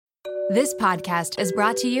This podcast is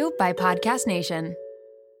brought to you by Podcast Nation.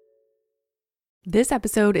 This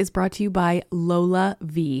episode is brought to you by Lola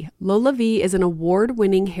V. Lola V is an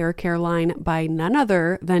award-winning hair care line by none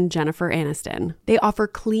other than Jennifer Aniston. They offer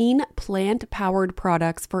clean, plant-powered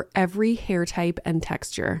products for every hair type and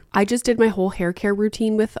texture. I just did my whole hair care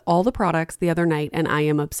routine with all the products the other night, and I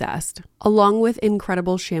am obsessed. Along with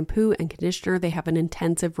incredible shampoo and conditioner, they have an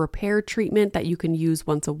intensive repair treatment that you can use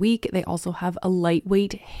once a week. They also have a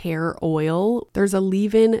lightweight hair oil. There's a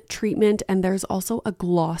leave-in treatment, and there's also a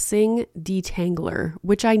glossing detangler,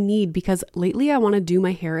 which I need because lately I want to do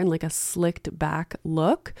my hair in like a slicked back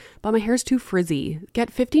look, but my hair's too frizzy.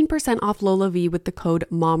 Get 15% off Lola V with the code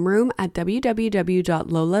MOMROOM at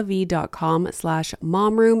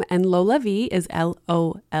www.lolav.com/momroom, and Lola V is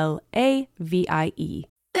LOLAVIE.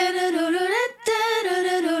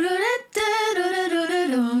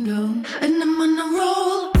 And I'm on a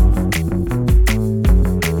roll.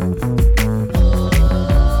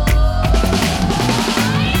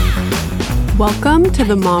 Welcome to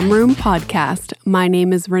the Mom Room podcast. My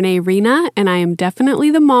name is Renee Rena, and I am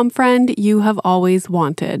definitely the mom friend you have always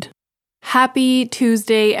wanted. Happy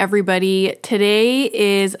Tuesday, everybody. Today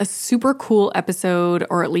is a super cool episode,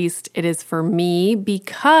 or at least it is for me,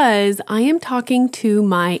 because I am talking to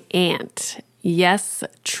my aunt. Yes,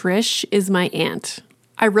 Trish is my aunt.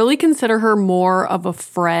 I really consider her more of a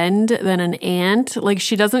friend than an aunt. Like,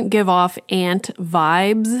 she doesn't give off aunt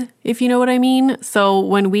vibes, if you know what I mean. So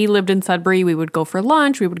when we lived in Sudbury, we would go for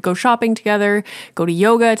lunch, we would go shopping together, go to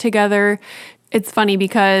yoga together. It's funny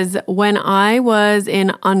because when I was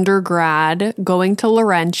in undergrad going to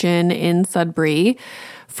Laurentian in Sudbury,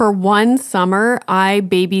 for one summer, I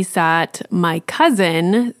babysat my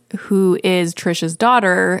cousin, who is Trish's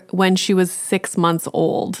daughter, when she was 6 months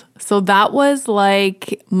old. So that was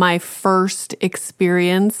like my first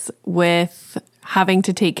experience with having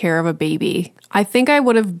to take care of a baby. I think I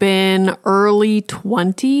would have been early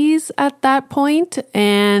 20s at that point,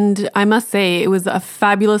 and I must say it was a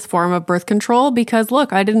fabulous form of birth control because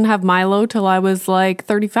look, I didn't have Milo till I was like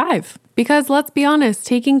 35. Because let's be honest,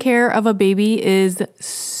 taking care of a baby is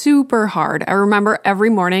super hard. I remember every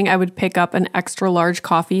morning I would pick up an extra large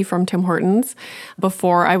coffee from Tim Hortons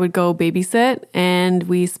before I would go babysit, and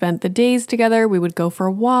we spent the days together. We would go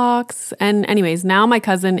for walks. And anyways, now my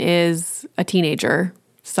cousin is a teenager,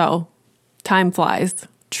 so time flies.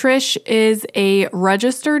 Trish is a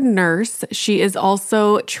registered nurse. She is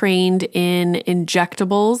also trained in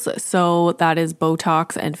injectables. So that is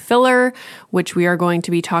Botox and filler, which we are going to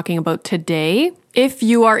be talking about today. If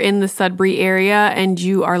you are in the Sudbury area and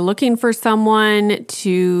you are looking for someone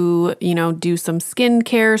to, do some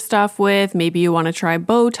skincare stuff with, maybe you want to try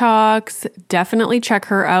Botox, definitely check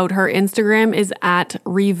her out. Her Instagram is at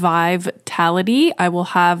Revivetality. I will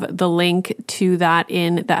have the link to that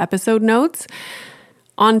in the episode notes.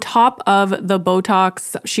 On top of the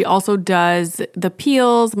Botox, she also does the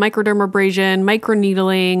peels, microdermabrasion,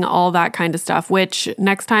 microneedling, all that kind of stuff, which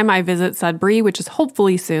next time I visit Sudbury, which is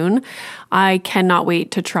hopefully soon, I cannot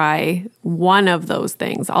wait to try one of those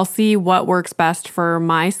things. I'll see what works best for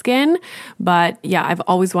my skin, but yeah, I've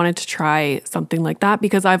always wanted to try something like that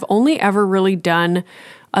because I've only ever really done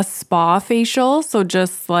a spa facial, so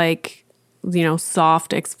just like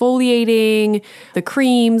soft exfoliating, the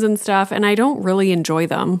creams and stuff, and I don't really enjoy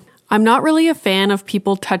them. I'm not really a fan of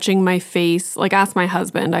people touching my face. Like, ask my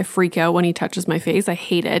husband. I freak out when he touches my face. I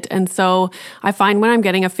hate it. And so I find when I'm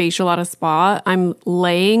getting a facial at a spa, I'm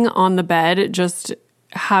laying on the bed just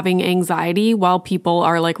having anxiety while people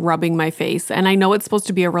are like rubbing my face. And I know it's supposed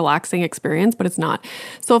to be a relaxing experience, but it's not.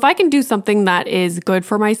 So if I can do something that is good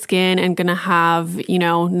for my skin and gonna have,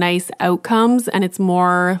 nice outcomes, and it's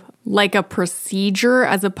more like a procedure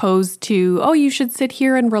as opposed to, oh, you should sit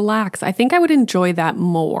here and relax, I think I would enjoy that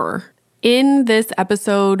more. In this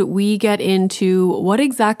episode, we get into what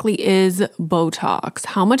exactly is Botox?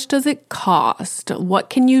 How much does it cost?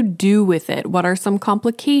 What can you do with it? What are some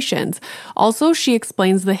complications? Also, she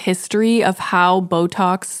explains the history of how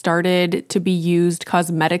Botox started to be used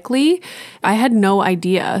cosmetically. I had no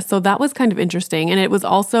idea, so that was kind of interesting. And it was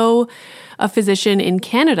also a physician in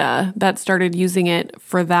Canada that started using it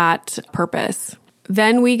for that purpose.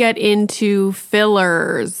 Then we get into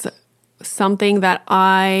fillers. Something that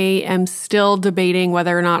I am still debating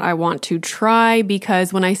whether or not I want to try,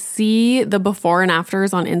 because when I see the before and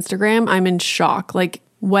afters on Instagram, I'm in shock. Like,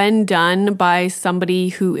 when done by somebody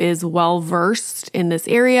who is well-versed in this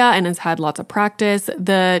area and has had lots of practice,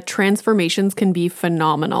 the transformations can be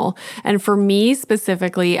phenomenal. And for me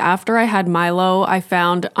specifically, after I had Milo, I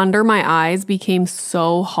found under my eyes became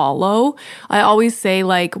so hollow. I always say,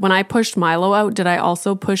 like, when I pushed Milo out, did I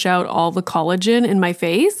also push out all the collagen in my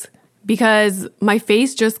face? because my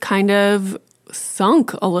face just kind of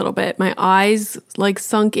sunk a little bit. My eyes like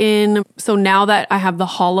sunk in. So now that I have the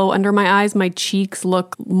hollow under my eyes, my cheeks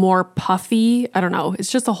look more puffy. I don't know.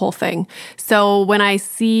 It's just a whole thing. So when I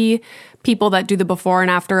see people that do the before and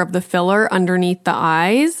after of the filler underneath the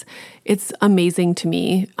eyes, it's amazing to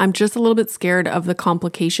me. I'm just a little bit scared of the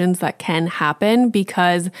complications that can happen,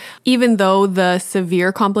 because even though the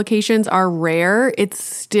severe complications are rare, it's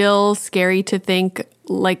still scary to think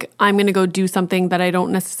like I'm going to go do something that I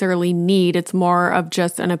don't necessarily need. It's more of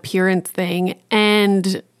just an appearance thing.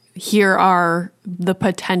 And here are the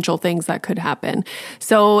potential things that could happen.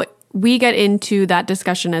 So we get into that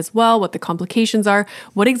discussion as well, what the complications are.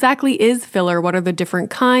 What exactly is filler? What are the different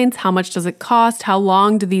kinds? How much does it cost? How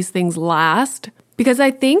long do these things last? Because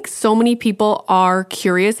I think so many people are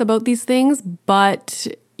curious about these things, but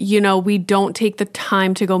we don't take the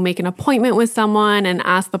time to go make an appointment with someone and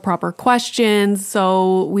ask the proper questions.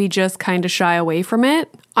 So we just kind of shy away from it.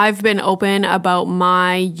 I've been open about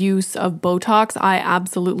my use of Botox. I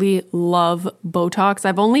absolutely love Botox.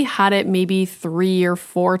 I've only had it maybe 3 or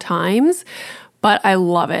 4 times, but I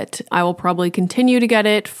love it. I will probably continue to get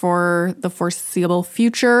it for the foreseeable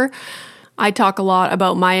future. I talk a lot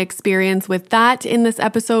about my experience with that in this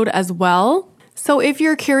episode as well. So if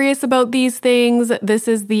you're curious about these things, this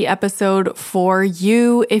is the episode for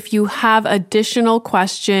you. If you have additional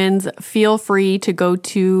questions, feel free to go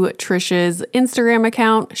to Trish's Instagram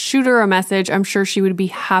account, shoot her a message. I'm sure she would be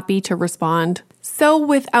happy to respond. So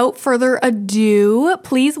without further ado,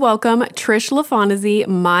 please welcome Trish Lafantaisie,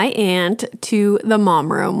 my aunt, to the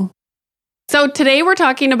Mom Room. So today we're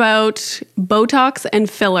talking about Botox and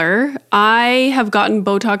filler. I have gotten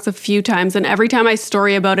Botox a few times, and every time I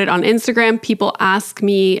story about it on Instagram, people ask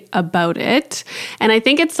me about it. And I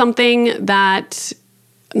think it's something that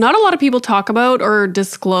not a lot of people talk about or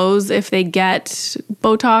disclose if they get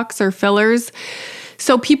Botox or fillers.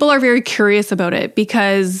 So people are very curious about it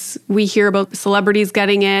because we hear about celebrities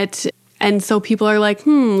getting it. And so people are like,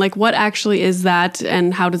 what actually is that?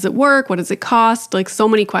 And how does it work? What does it cost? Like so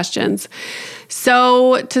many questions.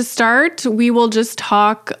 So to start, we will just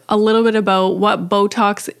talk a little bit about what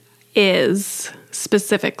Botox is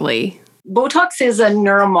specifically. Botox is a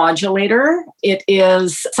neuromodulator. It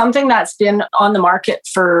is something that's been on the market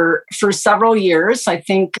for several years, I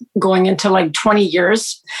think going into like 20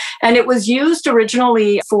 years. And it was used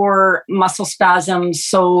originally for muscle spasms.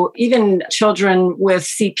 So even children with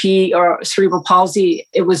CP or cerebral palsy,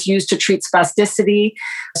 it was used to treat spasticity,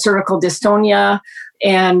 cervical dystonia,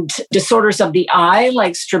 and disorders of the eye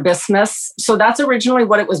like strabismus. So that's originally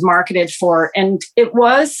what it was marketed for. And it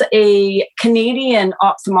was a Canadian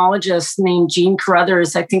ophthalmologist named Jean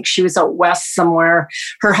Carruthers. I think she was out west somewhere.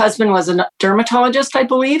 Her husband was a dermatologist, I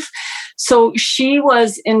believe. So she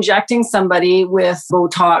was injecting somebody with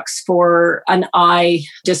Botox for an eye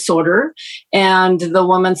disorder. And the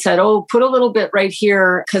woman said, "Oh, put a little bit right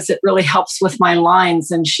here because it really helps with my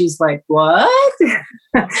lines." And she's like, "What?"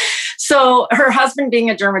 So her husband being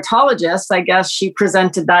a dermatologist, I guess she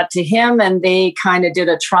presented that to him and they kind of did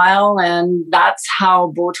a trial, and that's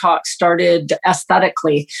how Botox started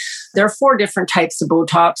aesthetically. There are 4 different types of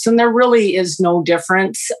Botox and there really is no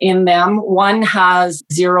difference in them. One has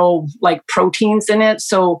 0 like proteins in it,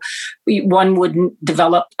 so one wouldn't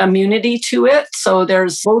develop immunity to it. So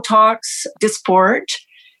there's Botox, Dysport,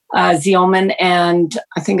 Xeomin, and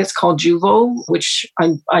I think it's called Juvo, which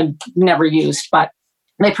I never used, but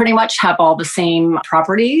they pretty much have all the same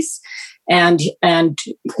properties and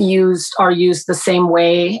are used the same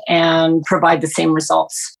way and provide the same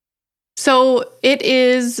results. So it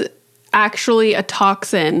is actually a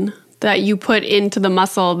toxin that you put into the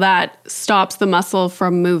muscle that stops the muscle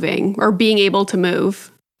from moving or being able to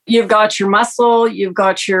move. You've got your muscle, you've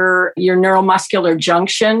got your neuromuscular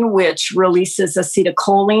junction, which releases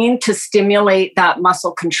acetylcholine to stimulate that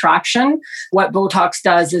muscle contraction. What Botox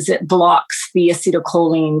does is it blocks the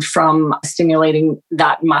acetylcholine from stimulating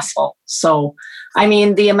that muscle. So, I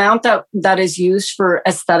mean, the amount that is used for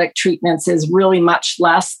aesthetic treatments is really much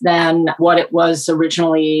less than what it was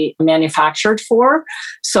originally manufactured for.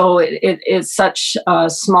 So it is such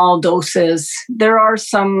small doses. There are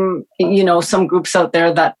some groups out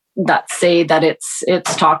there that say that it's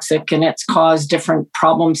toxic and it's caused different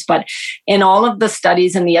problems. But in all of the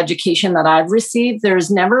studies and the education that I've received,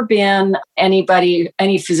 there's never been any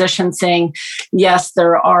physician saying, yes,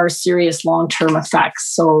 there are serious long-term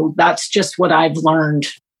effects. So that's just what I've learned.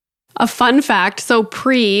 A fun fact. So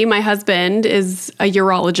my husband is a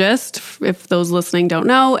urologist, if those listening don't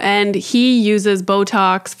know, and he uses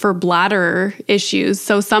Botox for bladder issues.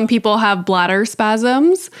 So some people have bladder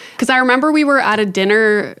spasms. Because I remember we were at a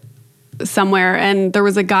dinner somewhere and there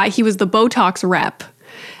was a guy, he was the Botox rep.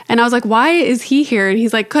 And I was like, why is he here? And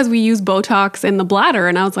he's like, because we use Botox in the bladder.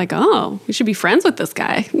 And I was like, oh, we should be friends with this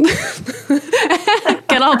guy.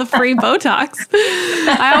 Get all the free Botox.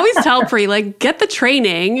 I always tell Pri, like, get the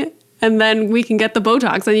training and then we can get the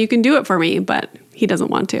Botox and you can do it for me. But he doesn't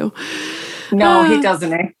want to. No, he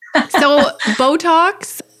doesn't. So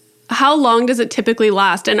Botox, how long does it typically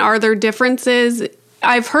last? And are there differences?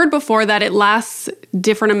 I've heard before that it lasts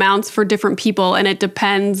different amounts for different people and it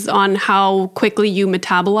depends on how quickly you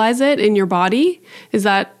metabolize it in your body. Is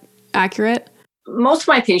that accurate? Most of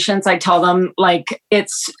my patients, I tell them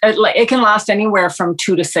it can last anywhere from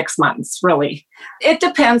 2 to 6 months, really. It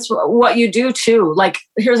depends what you do too. Like,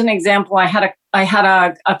 here's an example. I had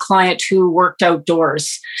a client who worked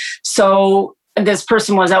outdoors. So this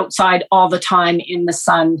person was outside all the time in the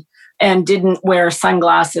sun and didn't wear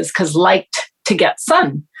sunglasses because liked to get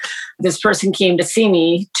sun. This person came to see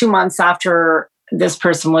me 2 months after this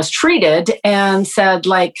person was treated and said,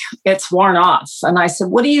 like, it's worn off. And I said,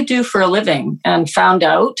 what do you do for a living? And found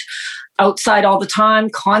out outside all the time,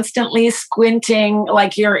 constantly squinting.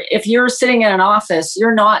 Like, if you're sitting in an office,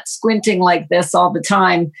 you're not squinting like this all the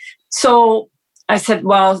time. So I said,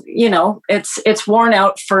 well, it's worn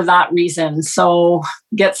out for that reason. So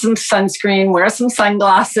get some sunscreen, wear some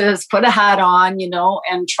sunglasses, put a hat on,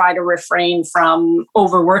 and try to refrain from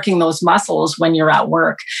overworking those muscles when you're at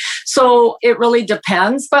work. So it really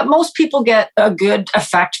depends. But most people get a good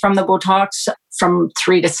effect from the Botox from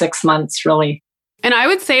 3 to 6 months, really. And I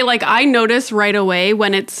would say, like, I notice right away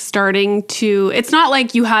when it's starting to, it's not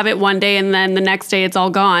like you have it one day and then the next day it's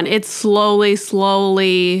all gone. It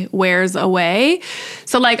slowly wears away.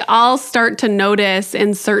 So, like, I'll start to notice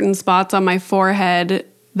in certain spots on my forehead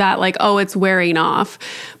that, like, oh, it's wearing off.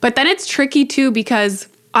 But then it's tricky too because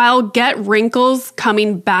I'll get wrinkles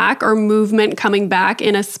coming back or movement coming back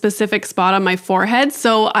in a specific spot on my forehead.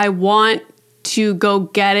 So I want to go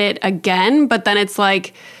get it again, but then it's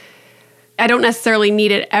like, I don't necessarily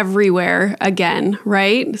need it everywhere again,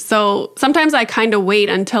 right? So sometimes I kind of wait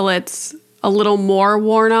until it's a little more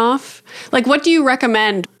worn off. Like, what do you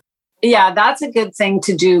recommend? Yeah, that's a good thing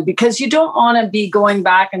to do because you don't want to be going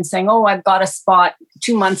back and saying, oh, I've got a spot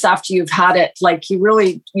 2 months after you've had it. Like, you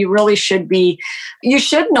really should be, you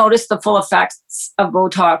should notice the full effects of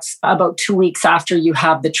Botox about 2 weeks after you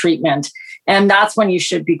have the treatment. And that's when you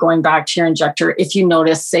should be going back to your injector. If you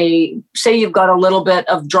notice, say you've got a little bit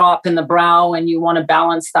of drop in the brow and you want to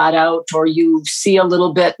balance that out, or you see a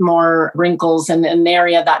little bit more wrinkles in an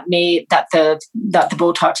area that the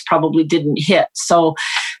Botox probably didn't hit. So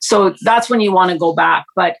that's when you want to go back.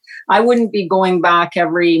 But I wouldn't be going back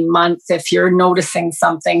every month if you're noticing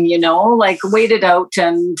something, like wait it out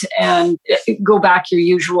and go back your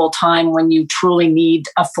usual time when you truly need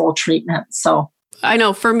a full treatment. So I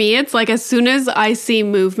know for me, it's like as soon as I see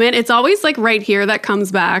movement, it's always like right here that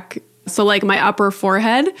comes back. So like my upper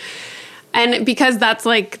forehead. And because that's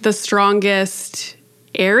like the strongest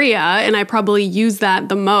area and I probably use that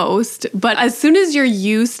the most. But as soon as you're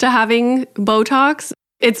used to having Botox,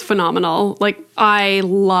 it's phenomenal. Like, I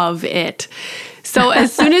love it. So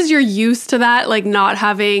as soon as you're used to that, like not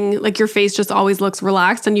having, like your face just always looks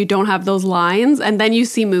relaxed and you don't have those lines, and then you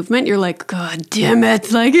see movement, you're like, God damn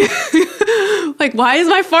it. Like, like, why is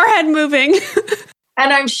my forehead moving?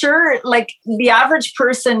 And I'm sure like the average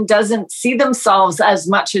person doesn't see themselves as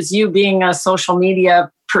much as you being a social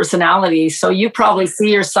media personality. So you probably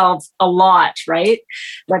see yourself a lot, right?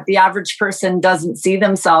 But the average person doesn't see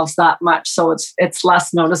themselves that much. So it's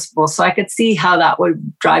less noticeable. So I could see how that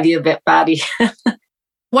would drive you a bit batty.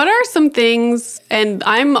 What are some things, and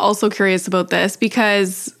I'm also curious about this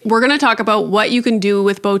because we're going to talk about what you can do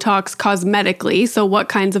with Botox cosmetically. So what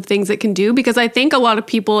kinds of things it can do, because I think a lot of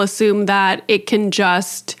people assume that it can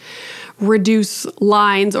just reduce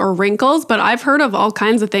lines or wrinkles, but I've heard of all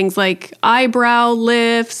kinds of things like eyebrow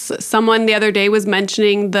lifts. Someone the other day was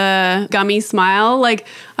mentioning the gummy smile. Like,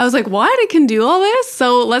 I was like, what? It can do all this?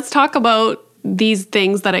 So let's talk about these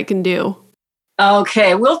things that it can do.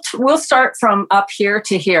 Okay, we'll start from up here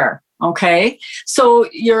to here. Okay, so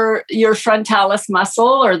your frontalis muscle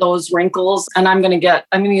or those wrinkles, and I'm going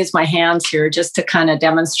to use my hands here just to kind of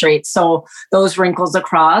demonstrate. So those wrinkles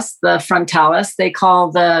across the frontalis, they call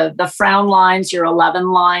the frown lines your 11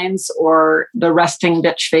 lines or the resting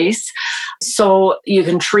bitch face. So you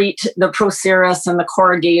can treat the procerus and the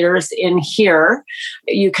corrugators in here.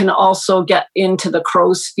 You can also get into the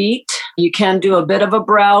crow's feet. You can do a bit of a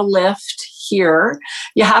brow lift here.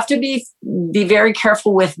 You have to be very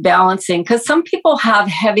careful with balancing because some people have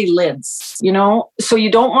heavy lids, so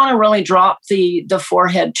you don't want to really drop the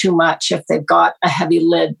forehead too much if they've got a heavy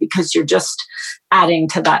lid because you're just adding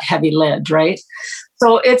to that heavy lid, right?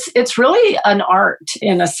 So it's really an art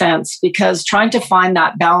in a sense because trying to find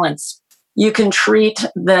that balance. You can treat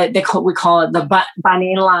we call it the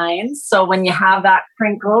bunny lines. So when you have that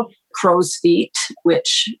crinkled crow's feet,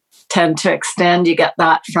 which tend to extend, you get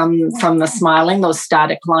that from the smiling, those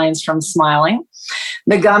static lines from smiling.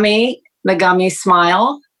 The gummy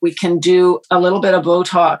smile, we can do a little bit of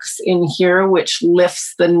Botox in here, which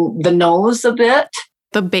lifts the nose a bit.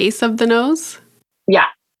 The base of the nose? Yeah.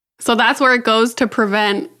 So that's where it goes to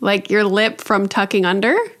prevent like your lip from tucking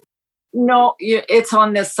under? No, it's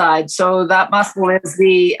on this side. So that muscle is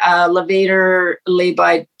the levator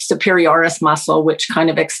labii superioris muscle, which kind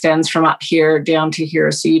of extends from up here down to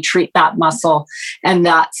here. So you treat that muscle and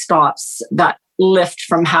that stops that lift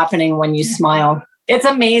from happening when you smile. It's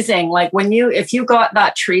amazing. Like if you got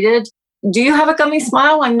that treated, do you have a gummy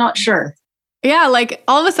smile? I'm not sure. Yeah, like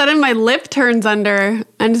all of a sudden my lip turns under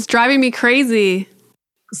and it's driving me crazy.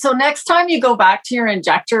 So next time you go back to your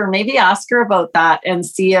injector, maybe ask her about that and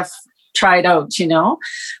see if try it out,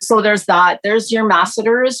 So there's that. There's your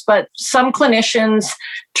masseters, but some clinicians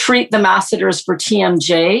treat the masseters for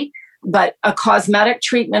TMJ, but a cosmetic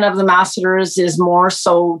treatment of the masseters is more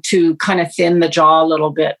so to kind of thin the jaw a little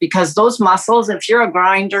bit because those muscles, if you're a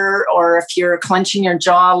grinder or if you're clenching your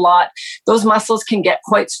jaw a lot, those muscles can get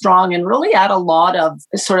quite strong and really add a lot of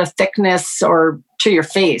sort of thickness or to your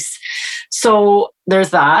face. So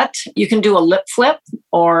there's that. You can do a lip flip,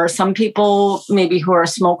 or some people maybe who are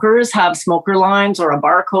smokers have smoker lines or a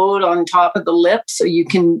barcode on top of the lip. So you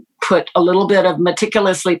can put a little bit of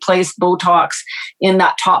meticulously placed Botox in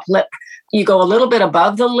that top lip. You go a little bit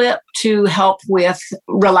above the lip to help with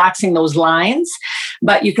relaxing those lines,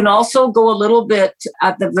 but you can also go a little bit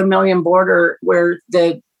at the vermilion border where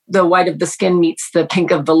the white of the skin meets the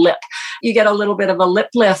pink of the lip. You get a little bit of a lip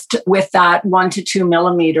lift with that 1 to 2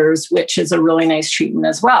 millimeters, which is a really nice treatment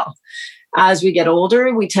as well. As we get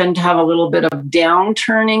older, we tend to have a little bit of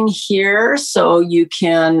downturning here. So you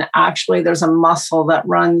can there's a muscle that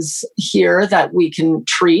runs here that we can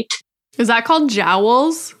treat. Is that called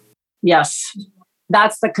jowls? Yes.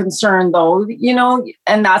 That's the concern though,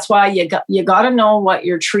 and that's why you got to know what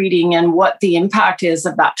you're treating and what the impact is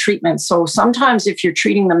of that treatment. So sometimes if you're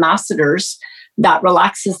treating the masseters, that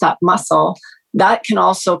relaxes that muscle, that can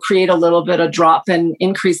also create a little bit of drop and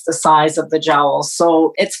increase the size of the jowls.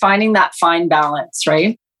 So it's finding that fine balance,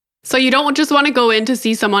 right? So you don't just want to go in to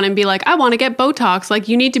see someone and be like, I want to get Botox. Like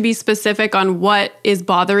you need to be specific on what is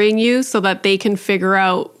bothering you so that they can figure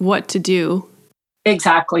out what to do.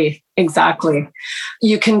 Exactly.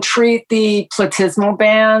 You can treat the platysmal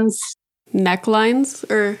bands. Necklines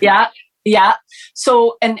or? Yeah.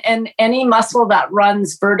 So, and any muscle that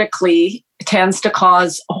runs vertically tends to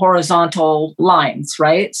cause horizontal lines,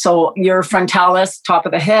 right? So your frontalis, top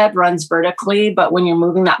of the head, runs vertically, but when you're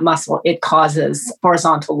moving that muscle, it causes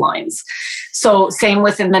horizontal lines. So same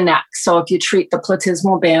within the neck. So if you treat the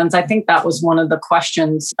platysmal bands, I think that was one of the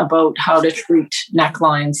questions about how to treat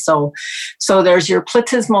necklines. So there's your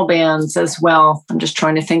platysmal bands as well. I'm just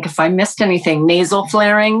trying to think if I missed anything. Nasal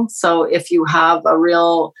flaring. So if you have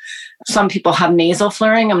some people have nasal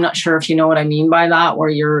flaring. I'm not sure if you know what I mean by that, where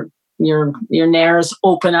your nares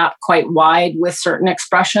open up quite wide with certain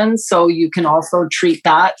expressions. So you can also treat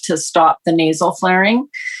that to stop the nasal flaring.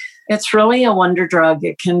 It's really a wonder drug.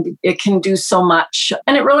 It can do so much,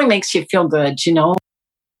 and it really makes you feel good,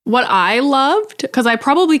 What I loved, because I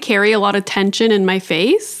probably carry a lot of tension in my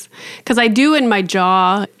face, because I do in my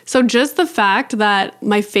jaw. So just the fact that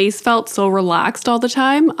my face felt so relaxed all the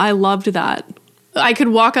time, I loved that. I could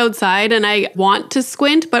walk outside and I want to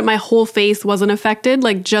squint, but my whole face wasn't affected.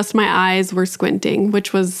 Like just my eyes were squinting,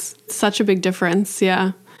 which was such a big difference.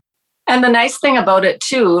 Yeah. And the nice thing about it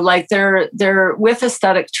too, like they're with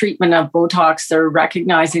aesthetic treatment of Botox, they're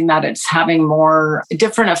recognizing that it's having more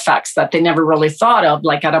different effects that they never really thought of,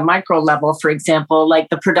 like at a micro level, for example, like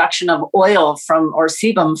the production of oil or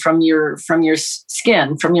sebum from your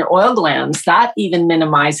skin, from your oil glands, that even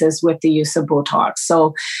minimizes with the use of Botox.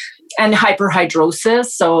 So, and hyperhidrosis,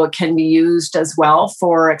 so it can be used as well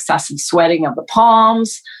for excessive sweating of the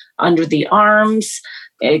palms, under the arms.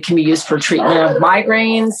 It can be used for treatment of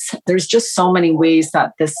migraines. There's just so many ways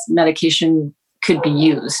that this medication could be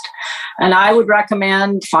used. And I would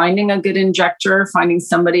recommend finding a good injector, finding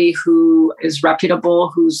somebody who is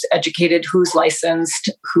reputable, who's educated, who's licensed,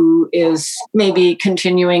 who is maybe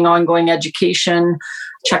continuing ongoing education.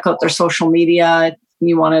 Check out their social media.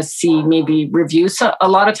 you want to see maybe reviews. So a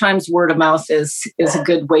lot of times word of mouth is a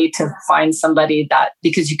good way to find somebody, that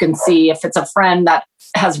because you can see if it's a friend that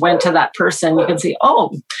has went to that person, you can see,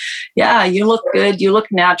 oh yeah, you look good, you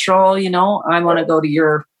look natural, I want to go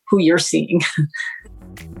to who you're seeing.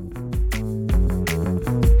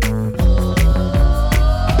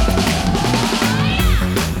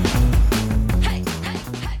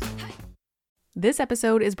 This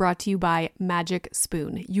episode is brought to you by Magic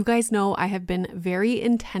Spoon. You guys know I have been very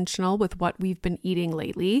intentional with what we've been eating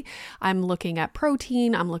lately. I'm looking at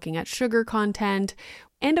protein, I'm looking at sugar content,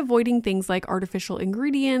 and avoiding things like artificial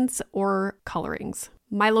ingredients or colorings.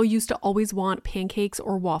 Milo used to always want pancakes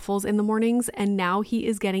or waffles in the mornings, and now he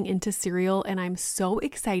is getting into cereal, and I'm so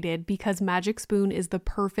excited because Magic Spoon is the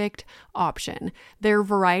perfect option. Their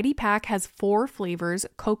variety pack has 4 flavors: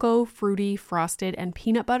 cocoa, fruity, frosted, and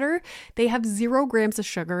peanut butter. They have 0 grams of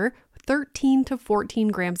sugar, 13 to 14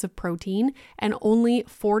 grams of protein, and only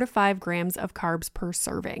 4 to 5 grams of carbs per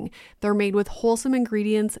serving. They're made with wholesome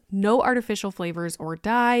ingredients, no artificial flavors or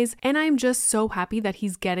dyes, and I'm just so happy that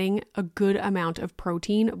he's getting a good amount of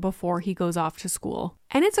protein before he goes off to school.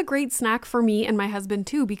 And it's a great snack for me and my husband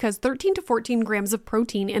too, because 13 to 14 grams of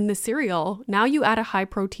protein in the cereal, now you add a high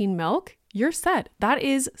protein milk, you're set. That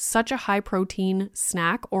is such a high protein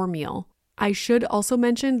snack or meal. I should also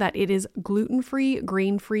mention that it is gluten-free,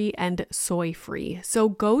 grain-free, and soy-free. So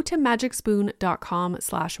go to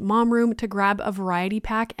magicspoon.com/momroom to grab a variety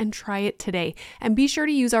pack and try it today. And be sure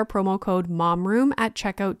to use our promo code MOMROOM at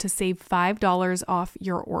checkout to save $5 off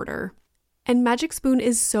your order. And Magic Spoon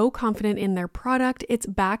is so confident in their product, it's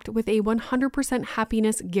backed with a 100%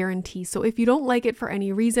 happiness guarantee. So if you don't like it for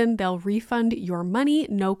any reason, they'll refund your money,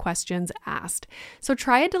 no questions asked. So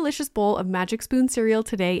try a delicious bowl of Magic Spoon cereal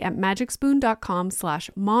today at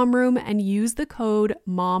magicspoon.com/momroom and use the code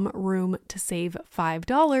MOMROOM to save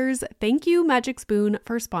 $5. Thank you, Magic Spoon,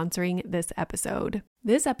 for sponsoring this episode.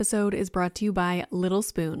 This episode is brought to you by Little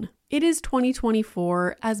Spoon. It is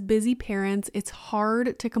 2024. As busy parents, it's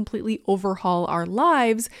hard to completely overhaul our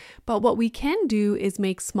lives, but what we can do is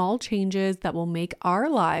make small changes that will make our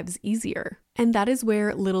lives easier. And that is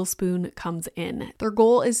where Little Spoon comes in. Their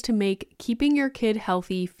goal is to make keeping your kid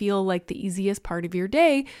healthy feel like the easiest part of your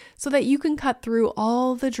day so that you can cut through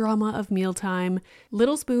all the drama of mealtime.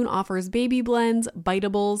 Little Spoon offers baby blends,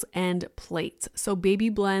 biteables, and plates. So baby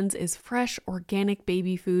blends is fresh, organic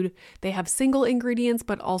baby food. They have single ingredients,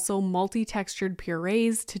 but also multi-textured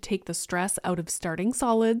purees to take the stress out of starting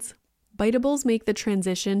solids. Biteables make the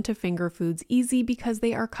transition to finger foods easy because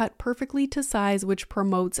they are cut perfectly to size, which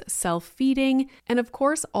promotes self-feeding. And of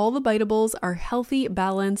course, all the biteables are healthy,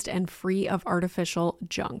 balanced, and free of artificial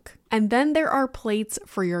junk. And then there are plates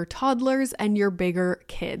for your toddlers and your bigger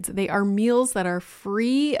kids. They are meals that are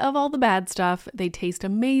free of all the bad stuff. They taste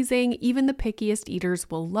amazing. Even the pickiest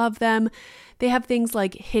eaters will love them. They have things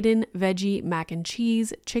like hidden veggie mac and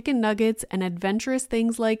cheese, chicken nuggets, and adventurous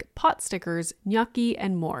things like pot stickers, gnocchi,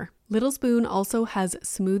 and more. Little Spoon also has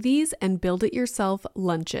smoothies and build-it-yourself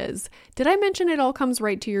lunches. Did I mention it all comes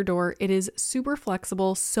right to your door? It is super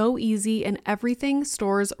flexible, so easy, and everything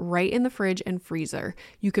stores right in the fridge and freezer.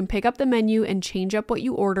 You can pick up the menu and change up what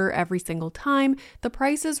you order every single time. The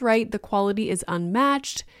price is right, the quality is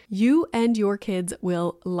unmatched. You and your kids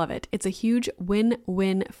will love it. It's a huge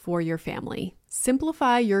win-win for your family.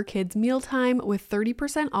 Simplify your kids' mealtime with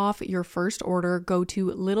 30% off your first order. Go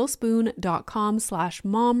to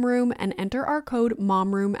littlespoon.com/momroom and enter our code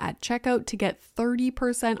MOMROOM at checkout to get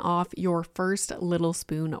 30% off your first Little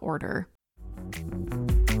Spoon order.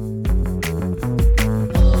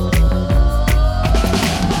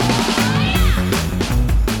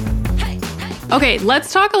 Okay,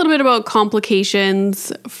 let's talk a little bit about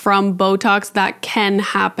complications from Botox that can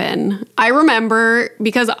happen. I remember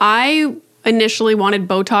because I initially wanted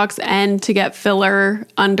Botox and to get filler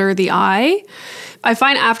under the eye. I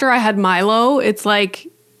find after I had Milo, it's like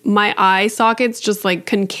my eye sockets just like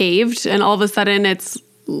concaved and all of a sudden it's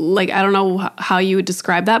like, I don't know how you would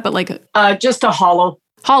describe that, but like just a hollow.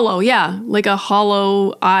 Hollow, yeah, like a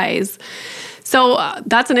hollow eyes. So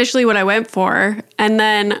that's initially what I went for. And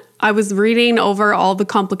then I was reading over all the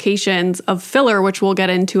complications of filler, which we'll get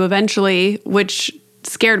into eventually, which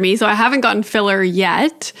scared me. So I haven't gotten filler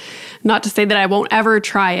yet. Not to say that I won't ever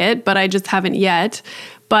try it, but I just haven't yet.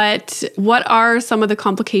 But what are some of the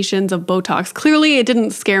complications of Botox? Clearly, it didn't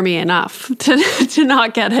scare me enough to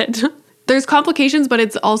not get it. There's complications, but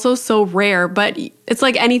it's also so rare. But it's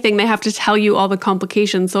like anything, they have to tell you all the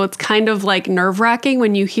complications. So it's kind of like nerve-wracking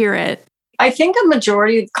when you hear it. I think a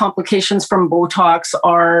majority of complications from Botox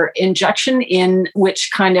are injection in which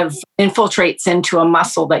kind of infiltrates into a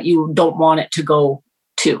muscle that you don't want it to go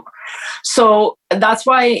to. So that's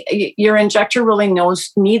why your injector really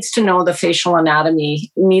needs to know the facial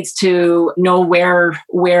anatomy, needs to know where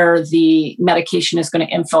the medication is going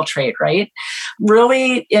to infiltrate, right?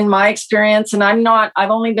 Really, in my experience, and I've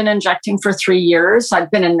only been injecting for 3 years.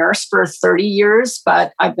 I've been a nurse for 30 years,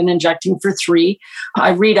 but I've been injecting for 3.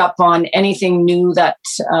 I read up on anything new that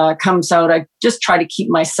comes out. I just try to keep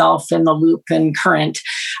myself in the loop and current.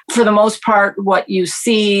 For the most part, what you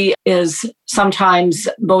see is sometimes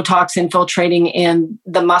Botox infiltrating in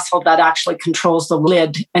the muscle that actually controls the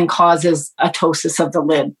lid and causes ptosis of the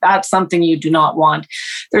lid. That's something you do not want.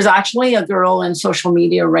 There's actually a girl in social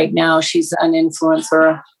media right now. She's an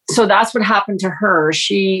influencer. So that's what happened to her.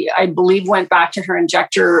 She, I believe, went back to her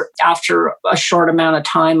injector after a short amount of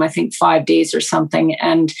time, I think 5 days or something.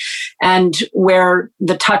 And where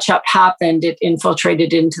the touch-up happened, it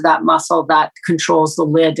infiltrated into that muscle that controls the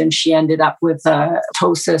lid, and she ended up with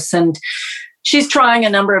ptosis. And she's trying a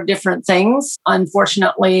number of different things.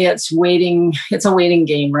 Unfortunately, it's a waiting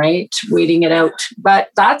game, right? Waiting it out. But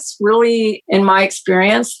that's really, in my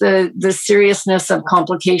experience, the seriousness of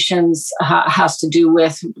complications has to do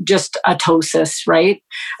with just ptosis, right?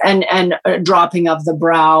 And a dropping of the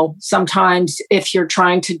brow. Sometimes if you're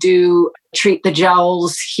trying to treat the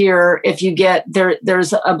gels here, if you get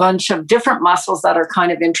there's a bunch of different muscles that are kind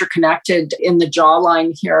of interconnected in the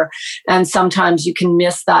jawline here. And sometimes you can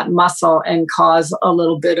miss that muscle and cause a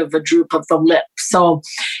little bit of a droop of the lip. So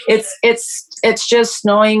it's just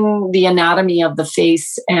knowing the anatomy of the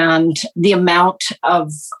face and the amount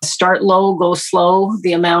of start low, go slow,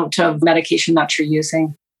 the amount of medication that you're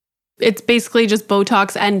using. It's basically just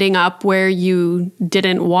Botox ending up where you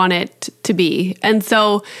didn't want it to be. And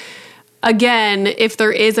so again, if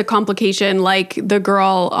there is a complication like the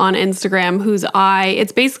girl on Instagram whose eye,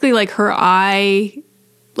 it's basically like her eye,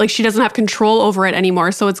 like she doesn't have control over it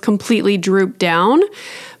anymore. So it's completely drooped down.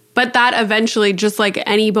 But that eventually, just like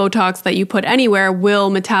any Botox that you put anywhere, will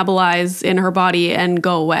metabolize in her body and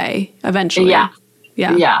go away eventually.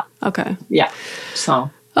 Yeah. Okay. Yeah. So.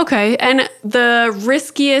 Okay. And the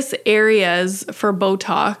riskiest areas for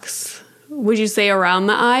Botox, would you say around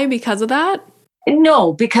the eye because of that?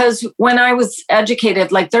 No, because when I was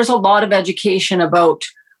educated, like there's a lot of education about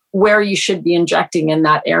where you should be injecting in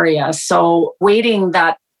that area. So waiting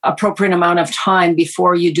that appropriate amount of time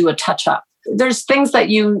before you do a touch-up. There's things that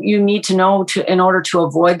you need to know in order to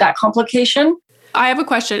avoid that complication. I have a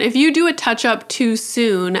question. If you do a touch-up too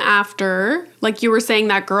soon after, like you were saying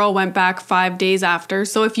that girl went back 5 days after.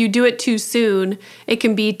 So if you do it too soon, it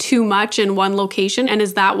can be too much in one location. And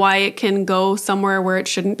is that why it can go somewhere where it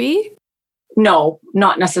shouldn't be? No,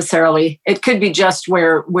 not necessarily. It could be just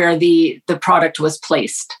where the product was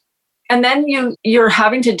placed. And then you're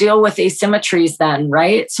having to deal with asymmetries then,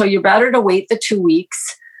 right? So you're better to wait the 2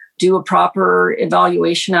 weeks, do a proper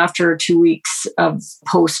evaluation after 2 weeks of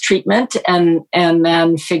post-treatment, and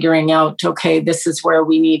then figuring out, okay, this is where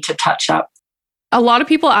we need to touch up. A lot of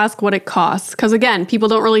people ask what it costs because, again, people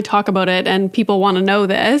don't really talk about it and people want to know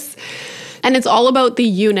this. And it's all about the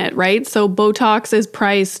unit, right? So Botox is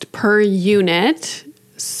priced per unit.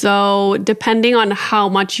 So depending on how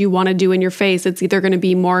much you want to do in your face, it's either going to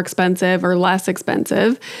be more expensive or less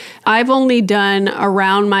expensive. I've only done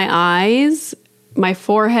around my eyes, my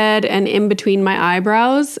forehead, and in between my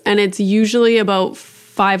eyebrows. And it's usually about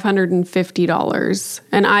 $550.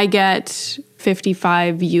 And I get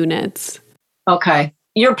 55 units. Okay.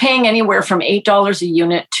 You're paying anywhere from $8 a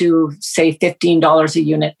unit to, say, $15 a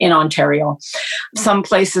unit in Ontario. Some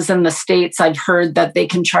places in the States, I've heard that they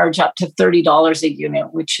can charge up to $30 a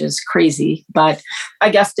unit, which is crazy. But I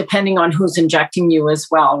guess depending on who's injecting you as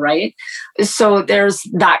well, right? So there's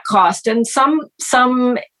that cost. And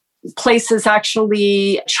some places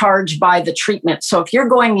actually charge by the treatment. So if you're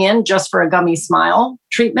going in just for a gummy smile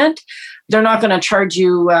treatment, they're not going to charge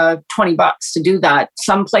you $20 to do that.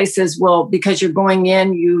 Some places will, because you're going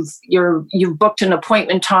in, you've booked an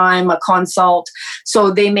appointment time, a consult, so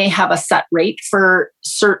they may have a set rate for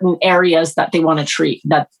certain areas that they want to treat,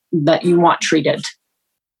 that you want treated.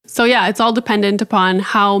 So yeah, it's all dependent upon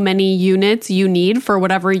how many units you need for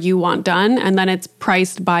whatever you want done, and then it's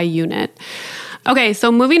priced by unit. Okay,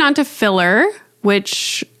 so moving on to filler,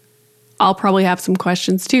 which I'll probably have some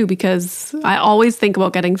questions too, because I always think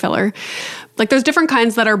about getting filler. Like there's different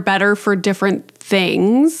kinds that are better for different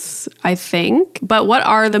things, I think. But what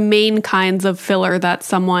are the main kinds of filler that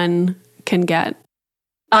someone can get?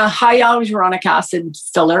 A high hyaluronic acid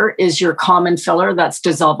filler is your common filler that's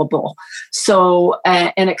dissolvable. So,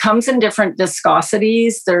 and it comes in different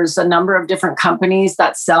viscosities. There's a number of different companies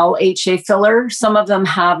that sell HA filler. Some of them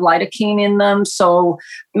have lidocaine in them. So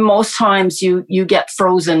most times you get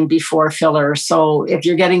frozen before filler. So if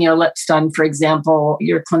you're getting your lips done, for example,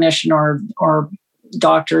 your clinician or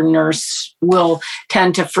doctor, nurse will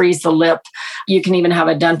tend to freeze the lip. You can even have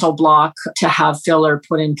a dental block to have filler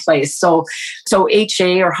put in place. So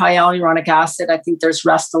HA or high hyaluronic acid, I think there's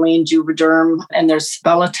Restylane, Juvederm, and there's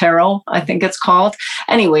Belotero, I think it's called.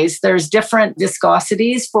 Anyways, there's different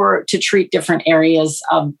viscosities to treat different areas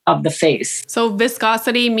of the face. So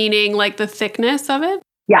viscosity meaning like the thickness of it?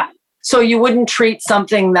 Yeah. So you wouldn't treat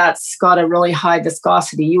something that's got a really high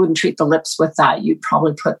viscosity. You wouldn't treat the lips with that. You'd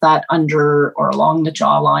probably put that under or along the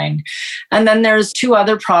jawline. And then there's two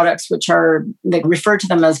other products, which they refer to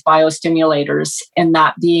them as biostimulators, and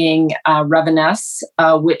that being Revanesse,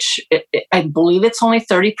 which I believe it's only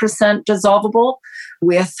 30% dissolvable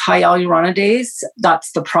with hyaluronidase.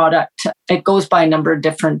 That's the product. It goes by a number of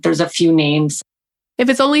there's a few names. If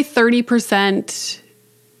it's only 30%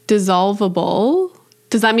 dissolvable,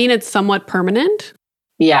 does that mean it's somewhat permanent?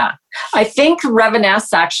 Yeah. I think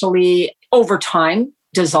Revanesse actually over time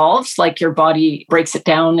dissolves, like your body breaks it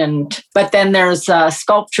down. But then there's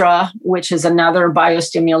Sculptra, which is another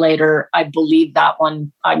biostimulator. I believe that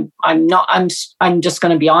one, I'm just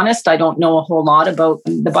going to be honest. I don't know a whole lot about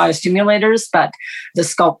the biostimulators, but the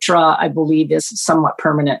Sculptra, I believe, is somewhat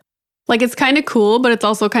permanent. Like it's kind of cool, but it's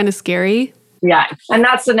also kind of scary. Yeah. And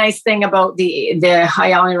that's the nice thing about the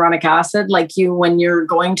high hyaluronic acid. Like when you're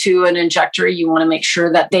going to an injector, you want to make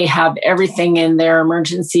sure that they have everything in their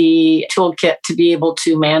emergency toolkit to be able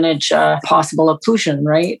to manage possible occlusion,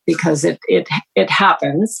 right? Because it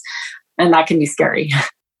happens, and that can be scary.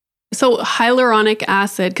 So hyaluronic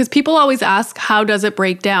acid, because people always ask, how does it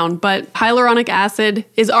break down? But hyaluronic acid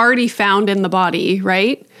is already found in the body,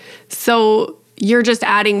 right? So you're just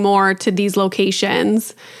adding more to these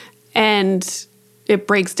locations and it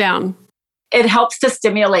breaks down. It helps to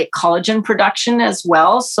stimulate collagen production as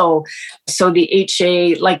well. So the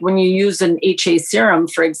HA, like when you use an HA serum,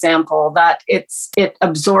 for example, that it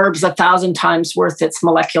absorbs 1,000 times worth its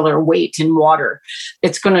molecular weight in water.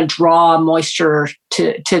 It's going to draw moisture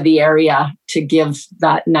to the area to give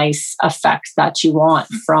that nice effect that you want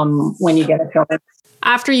from when you get a filler.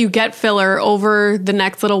 After you get filler over the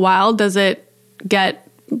next little while, does it get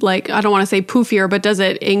like, I don't want to say poofier, but does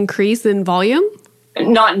it increase in volume?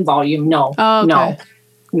 Not in volume, no. Oh, okay.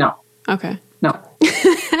 No. Okay. No.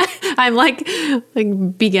 I'm like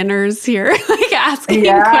beginners here, like asking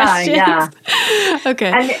questions. Yeah.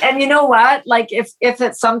 Okay. And you know what? Like if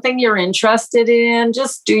it's something you're interested in,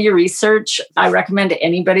 just do your research. I recommend to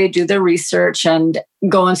anybody do their research and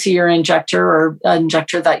go and see your injector or an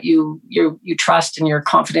injector that you trust and you're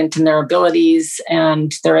confident in their abilities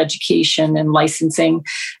and their education and licensing,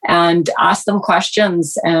 and ask them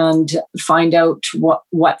questions and find out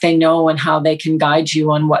what they know and how they can guide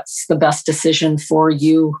you on what's the best decision for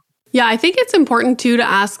you. Yeah, I think it's important too to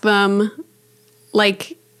ask them,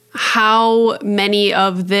 like, how many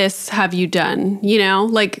of this have you done? You know,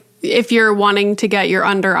 like if you're wanting to get your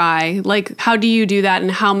under eye, like how do you do that and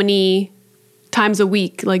how many times a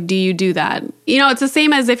week, like, do you do that? You know, it's the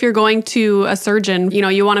same as if you're going to a surgeon, you know,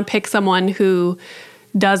 you want to pick someone who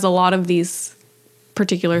does a lot of these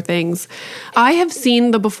particular things. I have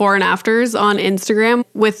seen the before and afters on Instagram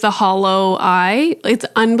with the hollow eye. It's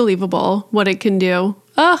unbelievable what it can do.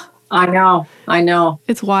 Ugh. I know.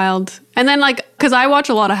 It's wild. And then like, because I watch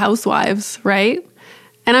a lot of housewives, right?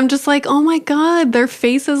 And I'm just like, oh my God, their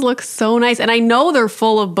faces look so nice. And I know they're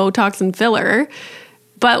full of Botox and filler,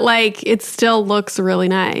 but like it still looks really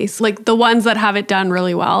nice. Like the ones that have it done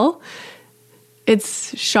really well,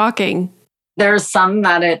 it's shocking. There's some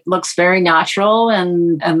that it looks very natural,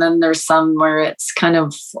 and then there's some where it's kind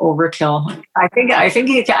of overkill. I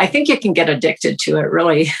think you can get addicted to it,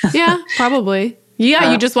 really. Yeah, probably.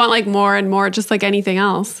 Yeah, you just want like more and more, just like anything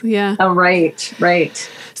else. Yeah. Oh, right.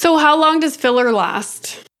 So how long does filler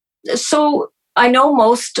last? So I know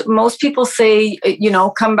most people say, you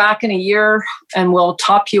know, come back in a year and we'll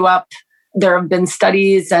top you up. There have been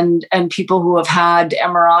studies and people who have had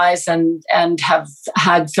MRIs and have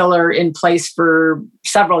had filler in place for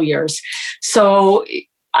several years. So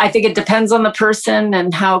I think it depends on the person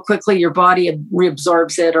and how quickly your body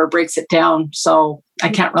reabsorbs it or breaks it down. So I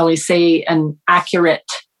can't really say an accurate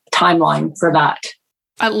timeline for that.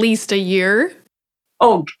 At least a year?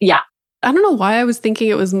 Oh, yeah. I don't know why I was thinking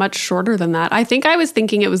it was much shorter than that. I think I was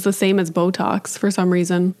thinking it was the same as Botox for some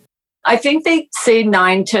reason. I think they say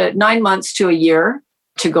 9 months to a year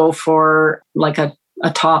to go for like a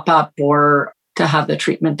a top up or to have the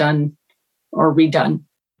treatment done or redone.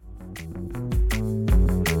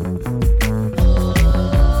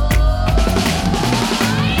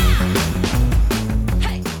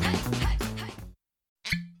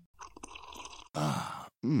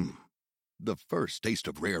 The first taste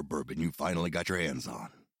of rare bourbon you finally got your hands on.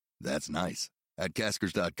 That's nice. At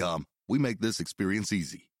Caskers.com, we make this experience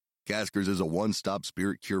easy. Caskers is a one-stop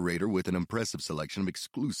spirit curator with an impressive selection of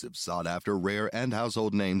exclusive, sought-after, rare, and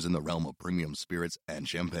household names in the realm of premium spirits and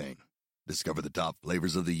champagne. Discover the top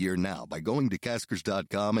flavors of the year now by going to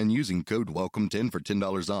Caskers.com and using code WELCOME10 for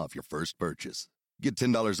 $10 off your first purchase. Get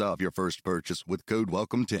 $10 off your first purchase with code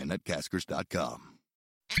WELCOME10 at Caskers.com.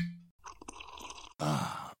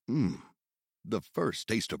 The first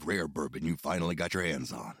taste of rare bourbon you finally got your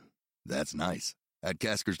hands on. That's nice. At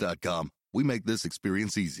Caskers.com, we make this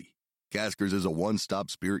experience easy. Caskers is a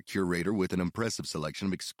one-stop spirit curator with an impressive selection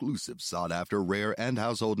of exclusive, sought-after, rare, and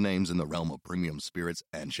household names in the realm of premium spirits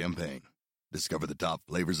and champagne. Discover the top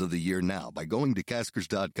flavors of the year now by going to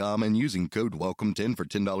Caskers.com and using code WELCOME10 for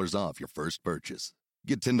 $10 off your first purchase.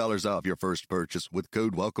 Get $10 off your first purchase with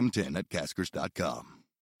code WELCOME10 at Caskers.com.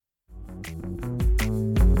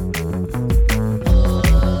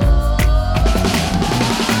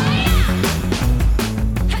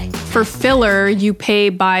 For filler, you pay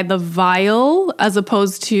by the vial as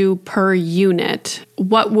opposed to per unit.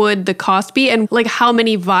 What would the cost be? And like how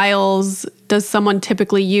many vials does someone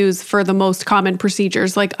typically use for the most common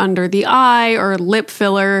procedures, like under the eye or lip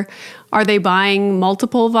filler? Are they buying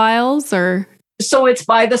multiple vials or? So it's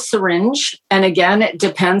by the syringe. And again, it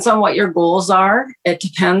depends on what your goals are. It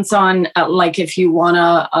depends on like if you want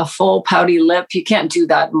a full pouty lip, you can't do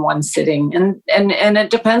that in one sitting. And it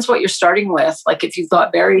depends what you're starting with. Like if you've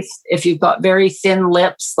got very thin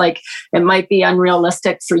lips, like it might be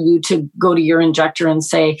unrealistic for you to go to your injector and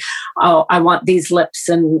say, oh, I want these lips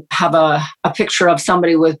and have a picture of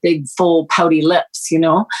somebody with big, full pouty lips, you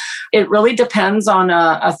know? It really depends on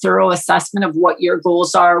a thorough assessment of what your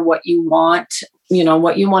goals are, what you want, you know,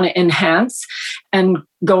 what you want to enhance and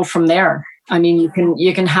go from there. I mean,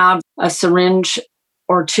 you can have a syringe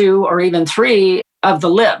or two or even three of the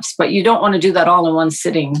lips, but you don't want to do that all in one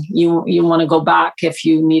sitting. You want to go back if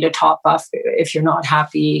you need a top up, if you're not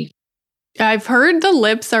happy. I've heard the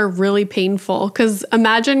lips are really painful because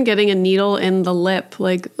imagine getting a needle in the lip,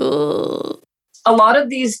 like, ugh. A lot of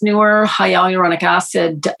these newer high hyaluronic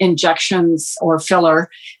acid injections or filler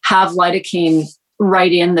have lidocaine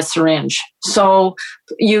right in the syringe. So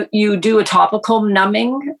you do a topical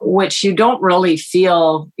numbing, which you don't really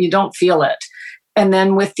feel, you don't feel it. And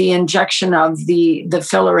then with the injection of the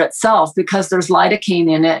filler itself, because there's lidocaine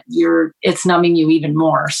in it, it's numbing you even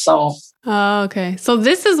more. So. Oh, okay. So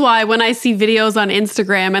this is why when I see videos on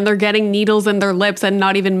Instagram and they're getting needles in their lips and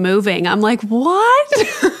not even moving, I'm like, what?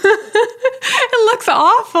 It looks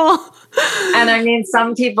awful. And I mean,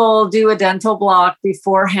 some people do a dental block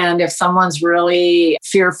beforehand. If someone's really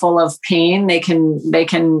fearful of pain, they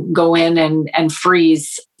can go in and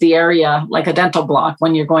freeze the area like a dental block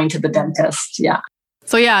when you're going to the dentist. Yeah.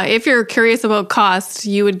 So yeah, if you're curious about cost,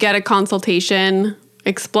 you would get a consultation,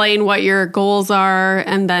 explain what your goals are,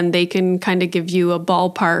 and then they can kind of give you a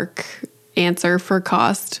ballpark answer for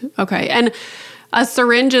cost. Okay. And a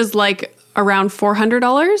syringe is like around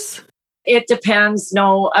 $400? It depends.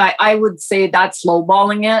 No, I would say that's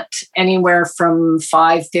lowballing it, anywhere from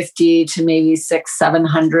 $550 to maybe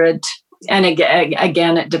 $600-700. And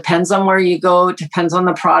again, it depends on where you go. It depends on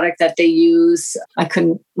the product that they use. I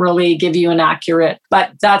couldn't really give you an accurate,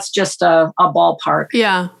 but that's just a ballpark.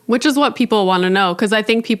 Yeah, which is what people want to know, because I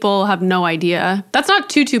think people have no idea. That's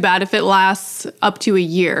not too bad if it lasts up to a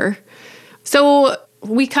year. So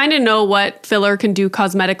we kind of know what filler can do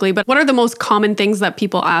cosmetically, but what are the most common things that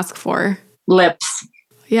people ask for? Lips.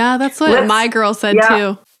 Yeah, that's what my girl said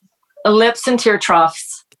too. Lips and tear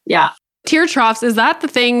troughs. Yeah. Tear troughs, is that the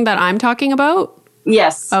thing that I'm talking about?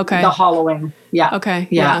 Yes. Okay. The hollowing. Yeah. Okay.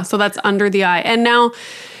 Yeah. So that's under the eye. And now,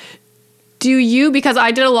 because I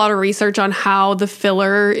did a lot of research on how the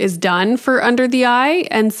filler is done for under the eye.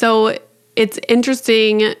 And so it's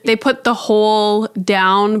interesting. They put the hole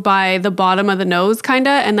down by the bottom of the nose, kind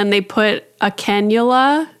of, and then they put a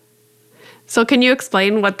cannula. So can you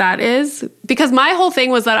explain what that is? Because my whole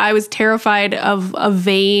thing was that I was terrified of a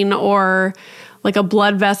vein or like a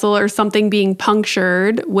blood vessel or something being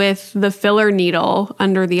punctured with the filler needle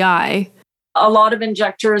under the eye. A lot of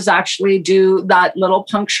injectors actually do that little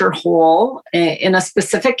puncture hole in a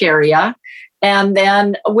specific area. And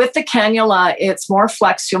then with the cannula, it's more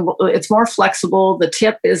flexible. The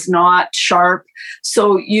tip is not sharp.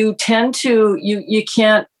 So you tend to, you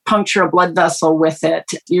can't puncture a blood vessel with it.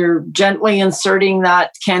 You're gently inserting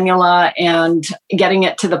that cannula and getting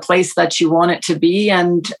it to the place that you want it to be,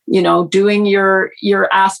 and, doing your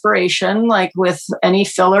aspiration. Like with any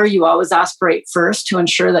filler, you always aspirate first to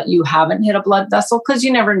ensure that you haven't hit a blood vessel, because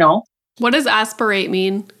you never know. What does aspirate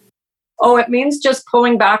mean? Oh, it means just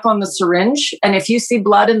pulling back on the syringe. And if you see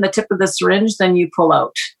blood in the tip of the syringe, then you pull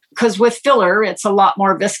out. Because with filler, it's a lot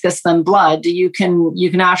more viscous than blood. You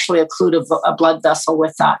can actually occlude a blood vessel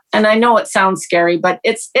with that. And I know it sounds scary, but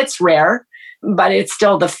it's rare, but it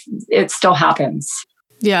still happens.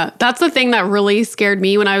 Yeah, that's the thing that really scared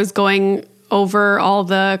me when I was going over all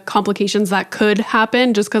the complications that could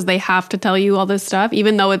happen, just because they have to tell you all this stuff,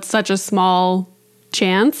 even though it's such a small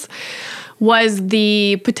chance, was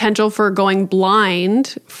the potential for going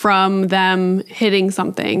blind from them hitting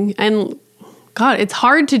something. And God, it's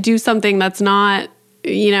hard to do something that's not,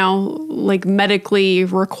 like medically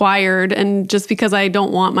required. And just because I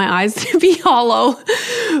don't want my eyes to be hollow.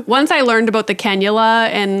 Once I learned about the cannula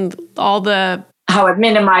and all the... how it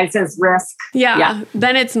minimizes risk. Yeah.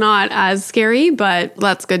 Then it's not as scary, but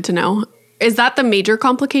that's good to know. Is that the major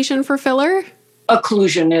complication for filler?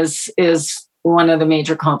 Occlusion is one of the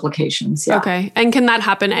major complications. Yeah. Okay. And can that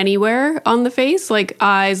happen anywhere on the face? Like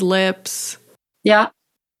eyes, lips? Yeah.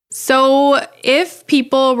 So if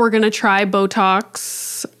people were going to try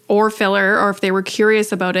Botox or filler, or if they were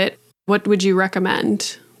curious about it, what would you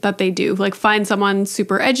recommend that they do? Like find someone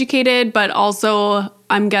super educated, but also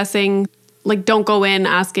I'm guessing like don't go in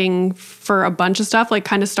asking for a bunch of stuff, like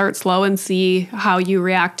kind of start slow and see how you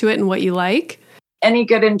react to it and what you like. Any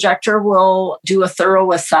good injector will do a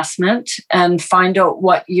thorough assessment and find out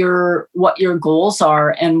what your goals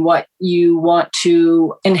are and what you want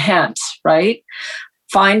to enhance, right?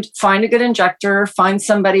 Find a good injector, find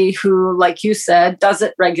somebody who, like you said, does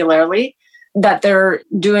it regularly, that they're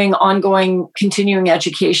doing ongoing continuing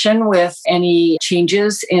education with any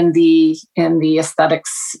changes in the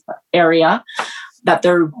aesthetics area, that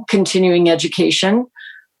they're continuing education.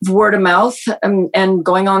 Word of mouth and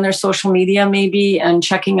going on their social media maybe and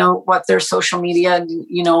checking out what their social media,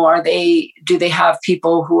 do they have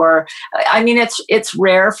people who are, it's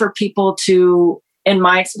rare for people to, in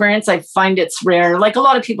my experience, I find it's rare. Like a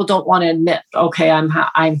lot of people don't want to admit, okay,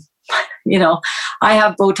 I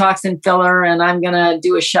have Botox and filler and I'm going to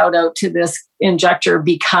do a shout out to this injector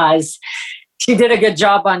because she did a good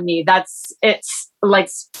job on me. It's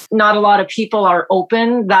like not a lot of people are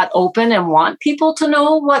open and want people to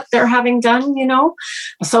know what they're having done,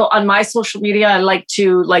 So on my social media, I like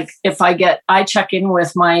to, if I check in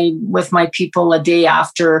with my people a day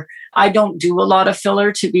after. I don't do a lot of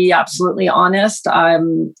filler, to be absolutely honest. I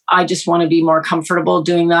just want to be more comfortable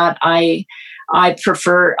doing that. I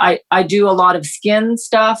prefer, I do a lot of skin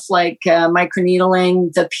stuff like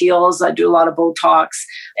microneedling, the peels. I do a lot of Botox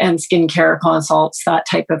and skincare consults, that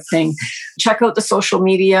type of thing. Check out the social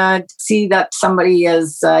media, see that somebody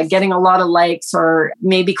is getting a lot of likes or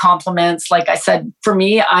maybe compliments. Like I said, for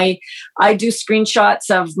me, I do screenshots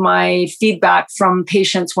of my feedback from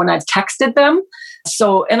patients when I've texted them.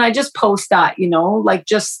 So, and I just post that,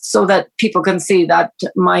 just so that people can see that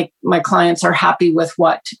my clients are happy with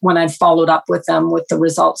when I've followed up with them with the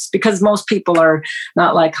results, because most people are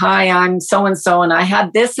not like, hi, I'm so-and-so and I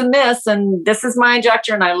had this and this is my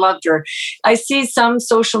injector and I loved her. I see some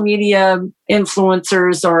social media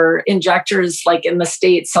influencers or injectors like in the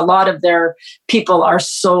States, a lot of their people are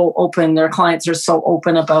so open. Their clients are so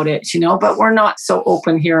open about it, but we're not so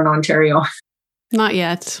open here in Ontario. Not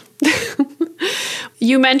yet.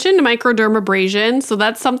 You mentioned microdermabrasion, so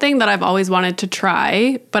that's something that I've always wanted to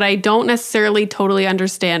try, but I don't necessarily totally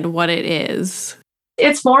understand what it is.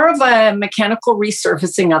 It's more of a mechanical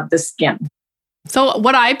resurfacing of the skin. So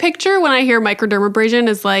what I picture when I hear microdermabrasion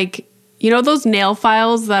is like, those nail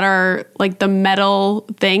files that are like the metal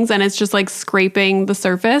things and it's just like scraping the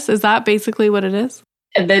surface. Is that basically what it is?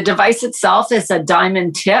 The device itself is a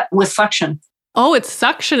diamond tip with suction. Oh, it's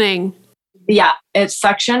suctioning. Yeah, it's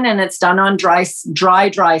suction and it's done on dry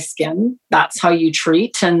skin. That's how you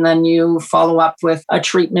treat. And then you follow up with a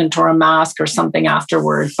treatment or a mask or something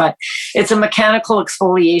afterward. But it's a mechanical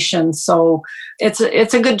exfoliation. So it's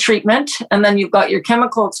a good treatment. And then you've got your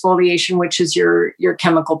chemical exfoliation, which is your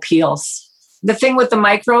chemical peels. The thing with the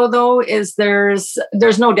micro, though, is there's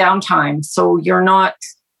no downtime. So you're not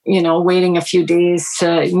waiting a few days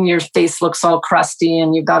and your face looks all crusty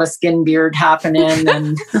and you've got a skin beard happening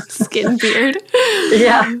and skin beard.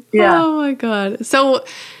 Yeah. Oh my God. So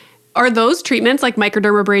are those treatments like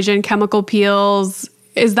microdermabrasion, chemical peels,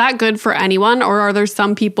 is that good for anyone? Or are there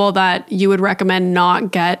some people that you would recommend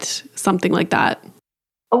not get something like that?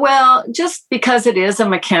 Well, just because it is a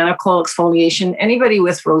mechanical exfoliation, anybody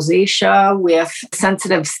with rosacea, with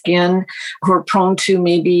sensitive skin, who are prone to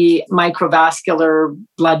maybe microvascular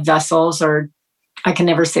blood vessels, or I can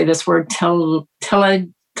never say this word,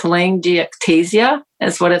 telangiectasia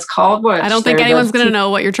is what it's called. I don't think anyone's going to know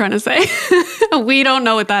what you're trying to say. We don't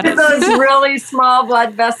know what that is. Those really small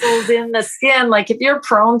blood vessels in the skin, like if you're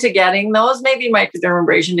prone to getting those, maybe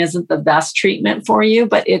microdermabrasion isn't the best treatment for you,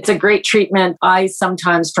 but it's a great treatment. I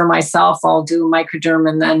sometimes, for myself, I'll do microderm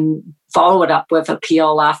and then follow it up with a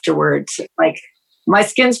peel afterwards. Like my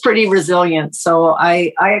skin's pretty resilient, so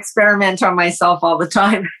I experiment on myself all the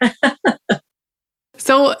time.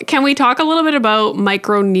 So can we talk a little bit about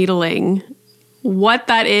microneedling, what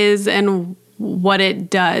that is and what it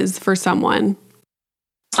does for someone?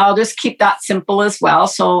 I'll just keep that simple as well.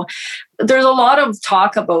 So there's a lot of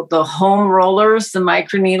talk about the home rollers, the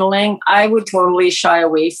microneedling. I would totally shy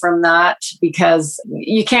away from that because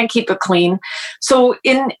you can't keep it clean. So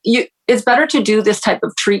it's better to do this type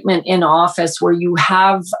of treatment in office where you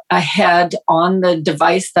have a head on the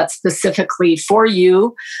device that's specifically for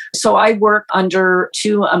you. So I work under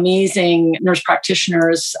two amazing nurse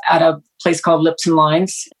practitioners at a place called Lips and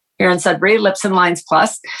Lines here in Sudbury, Lips and Lines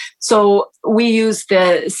Plus. So we use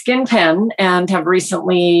the skin pen and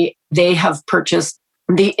they have purchased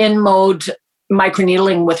the InMode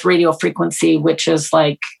microneedling with radio frequency, which is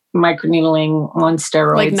like microneedling on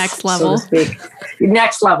steroids. Like next level. So to speak.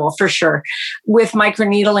 Next level for sure. With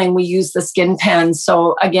microneedling, we use the skin pen.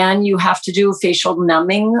 So again, you have to do facial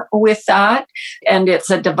numbing with that. And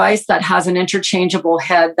it's a device that has an interchangeable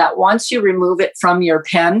head that once you remove it from your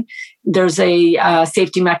pen, there's a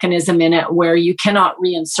safety mechanism in it where you cannot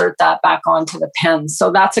reinsert that back onto the pen.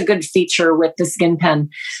 So that's a good feature with the skin pen.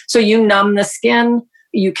 So you numb the skin.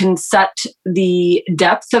 You can set the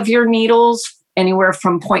depth of your needles anywhere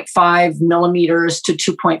from 0.5 millimeters to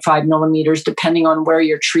 2.5 millimeters, depending on where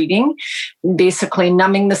you're treating. Basically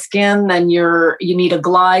numbing the skin, then you need a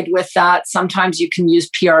glide with that. Sometimes you can use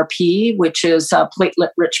PRP, which is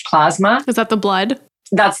platelet-rich plasma. Is that the blood?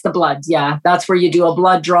 That's the blood, yeah. That's where you do a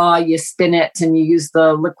blood draw, you spin it, and you use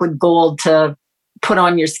the liquid gold to put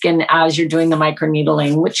on your skin as you're doing the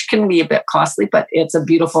microneedling, which can be a bit costly, but it's a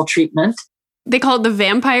beautiful treatment. They call it the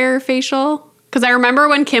vampire facial? Because I remember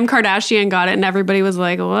when Kim Kardashian got it and everybody was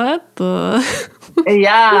like, what the?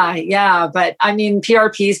 Yeah. But I mean,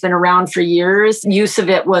 PRP's been around for years. Use of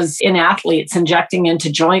it was in athletes, injecting into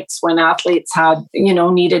joints when athletes had,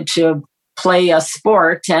 needed to play a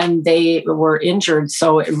sport and they were injured.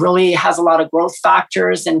 So it really has a lot of growth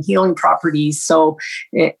factors and healing properties. So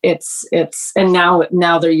it's and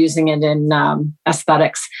now they're using it in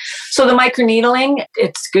aesthetics. So the microneedling,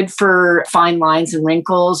 it's good for fine lines and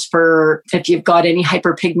wrinkles. For if you've got any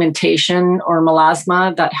hyperpigmentation or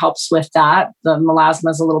melasma, that helps with that. The melasma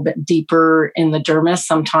is a little bit deeper in the dermis.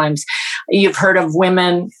 Sometimes you've heard of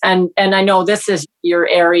women, and I know this is your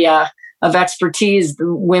area of expertise,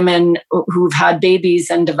 the women who've had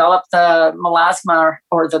babies and developed the melasma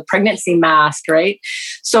or the pregnancy mask, right?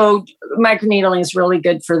 So microneedling is really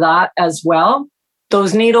good for that as well.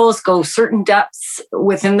 Those needles go certain depths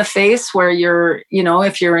within the face where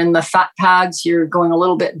if you're in the fat pads, you're going a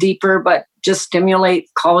little bit deeper, but just stimulate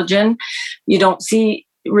collagen. You don't see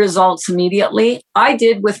results immediately. I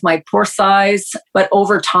did with my pore size, but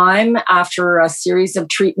over time, after a series of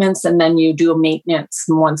treatments, and then you do a maintenance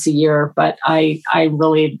once a year. But I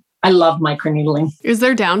love microneedling. Is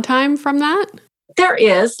there downtime from that? There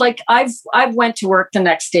is. Like I've went to work the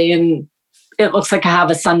next day and it looks like I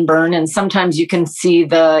have a sunburn, and sometimes you can see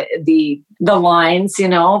the lines,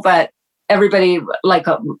 but everybody, like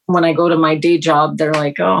when I go to my day job, they're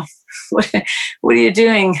like, oh, what are you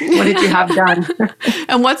doing? What did you have done?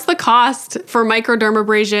 And what's the cost for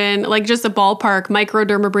microdermabrasion? Like just a ballpark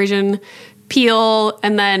microdermabrasion peel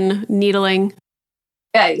and then needling?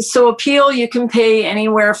 Yeah, so a peel, you can pay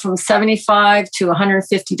anywhere from $75 to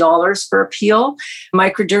 $150 for a peel.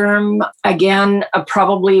 Microderm, again,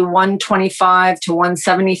 probably $125 to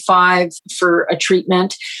 $175 for a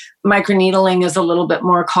treatment. Microneedling is a little bit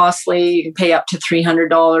more costly. You can pay up to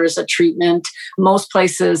 $300 a treatment. Most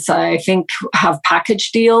places, I think, have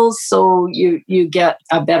package deals, so you get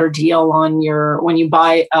a better deal on when you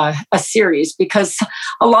buy a series, because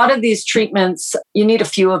a lot of these treatments, you need a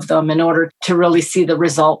few of them in order to really see the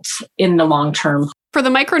results in the long term. For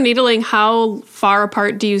the microneedling, how far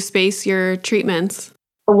apart do you space your treatments?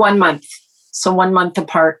 1 month. So 1 month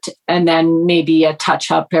apart, and then maybe a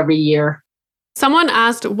touch-up every year. Someone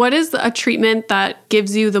asked, what is a treatment that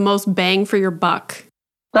gives you the most bang for your buck?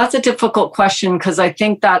 That's a difficult question because I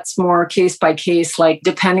think that's more case by case, like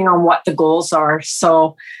depending on what the goals are.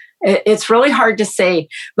 So It's really hard to say,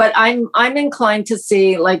 but I'm inclined to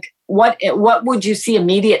say, like, what would you see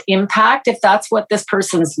immediate impact if that's what this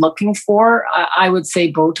person's looking for? I would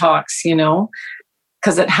say Botox,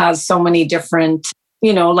 because it has so many different,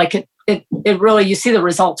 like it really, you see the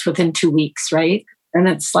results within 2 weeks, right? And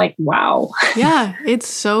it's like, wow. Yeah, it's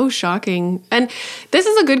so shocking. And this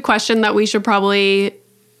is a good question that we should probably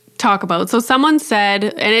talk about. So someone said,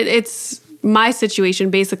 and it's my situation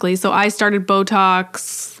basically. So I started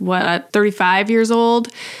Botox, at 35 years old.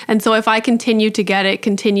 And so if I continue to get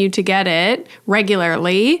it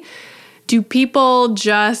regularly, do people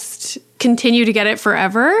just continue to get it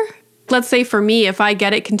forever? Let's say for me, if I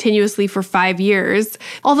get it continuously for 5 years,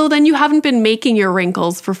 although then you haven't been making your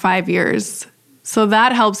wrinkles for 5 years. So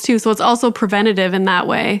that helps too. So it's also preventative in that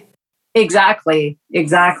way. Exactly.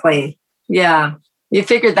 Yeah. You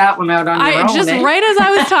figured that one out on your own. Just right as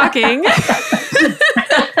I was talking.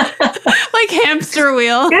 Like hamster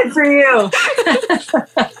wheel. Good for you.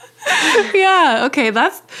 Yeah. Okay.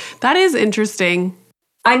 That is interesting.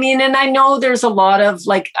 I mean, and I know there's a lot of,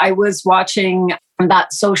 like, I was watching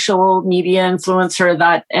that social media influencer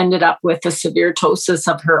that ended up with a severe ptosis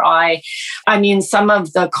of her eye. I mean, some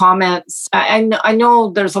of the comments, I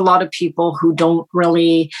know there's a lot of people who don't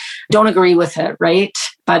agree with it, right?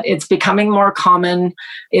 But it's becoming more common.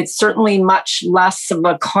 It's certainly much less of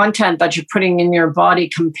a content that you're putting in your body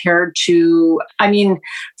compared to, I mean,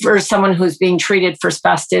 for someone who's being treated for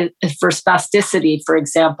spasticity, for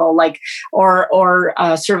example, like, or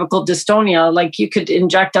cervical dystonia, like you could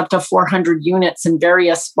inject up to 400 units in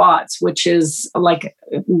various spots, which is like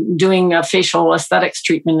doing a facial aesthetics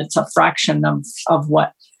treatment. It's a fraction of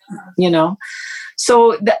what,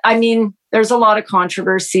 So, I mean, there's a lot of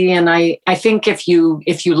controversy, and I think if you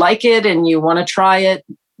like it and you want to try it,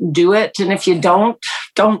 do it, and if you don't.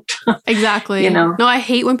 Exactly. No, I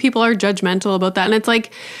hate when people are judgmental about that, and it's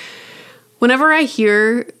like whenever I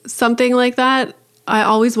hear something like that, I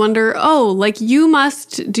always wonder, like you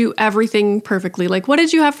must do everything perfectly. Like, what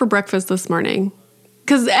did you have for breakfast this morning?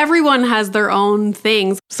 Because everyone has their own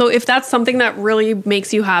things. So if that's something that really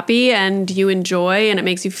makes you happy and you enjoy and it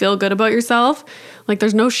makes you feel good about yourself, like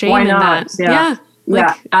there's no shame in that.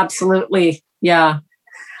 Yeah, absolutely. Yeah.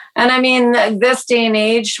 And I mean, this day and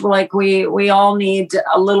age, like we all need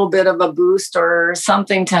a little bit of a boost or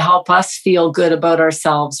something to help us feel good about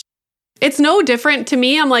ourselves. It's no different to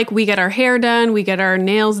me. I'm like, we get our hair done, we get our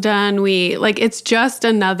nails done. It's just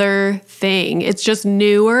another thing. It's just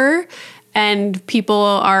newer. And people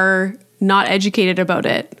are not educated about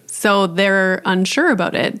it. So they're unsure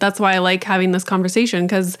about it. That's why I like having this conversation,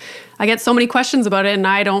 because I get so many questions about it and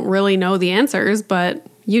I don't really know the answers, but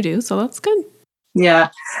you do. So that's good. Yeah.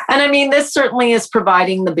 And I mean, this certainly is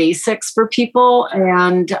providing the basics for people.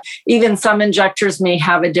 And even some injectors may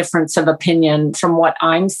have a difference of opinion from what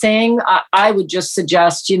I'm saying. I would just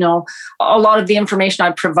suggest, a lot of the information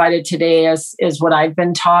I've provided today is what I've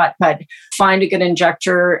been taught, but find a good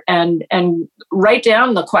injector and write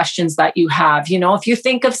down the questions that you have. If you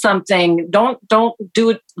think of something, don't do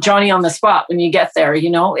it Johnny on the spot when you get there.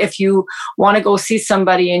 If you want to go see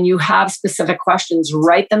somebody and you have specific questions,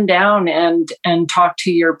 write them down and talk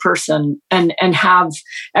to your person and have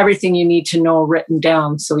everything you need to know written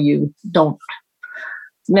down so you don't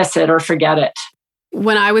miss it or forget it.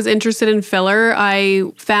 When I was interested in filler, I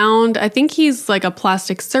think he's like a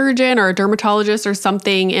plastic surgeon or a dermatologist or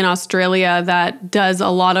something in Australia that does a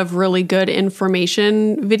lot of really good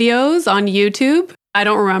information videos on YouTube. I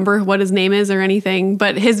don't remember what his name is or anything,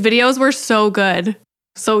 but his videos were so good.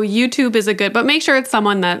 So YouTube is but make sure it's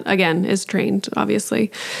someone that, again, is trained,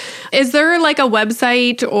 obviously. Is there like a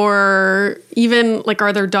website or even like,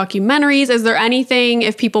 are there documentaries? Is there anything,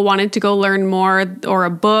 if people wanted to go learn more, or a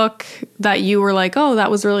book that you were like, oh,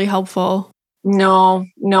 that was really helpful? No.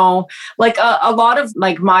 Like a lot of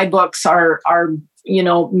like my books are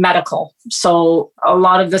medical. So a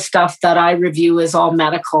lot of the stuff that I review is all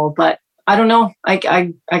medical, but I don't know. I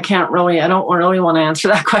don't really want to answer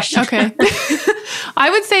that question. Okay. I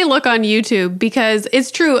would say look on YouTube, because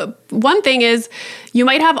it's true. One thing is you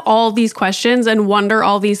might have all these questions and wonder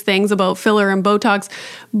all these things about filler and Botox,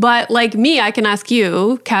 but like me, I can ask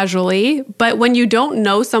you casually. But when you don't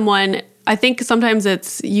know someone, I think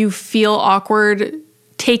sometimes you feel awkward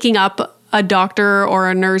taking up a doctor or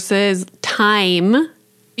a nurse's time.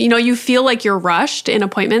 You feel like you're rushed in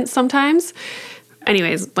appointments sometimes.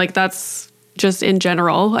 Anyways, like that's just in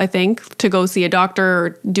general, I think, to go see a doctor or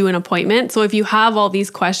do an appointment. So if you have all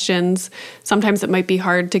these questions, sometimes it might be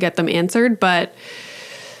hard to get them answered. But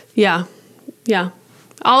yeah.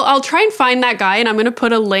 I'll try and find that guy, and I'm going to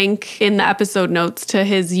put a link in the episode notes to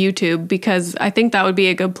his YouTube, because I think that would be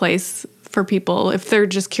a good place for people if they're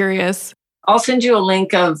just curious? I'll send you a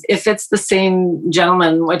link of if it's the same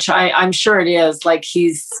gentleman, which I'm sure it is. Like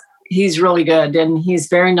he's really good and he's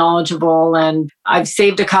very knowledgeable. And I've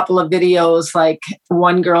saved a couple of videos, like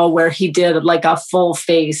one girl where he did like a full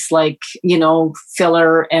face, like,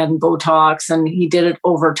 filler and Botox, and he did it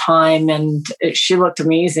over time. And she looked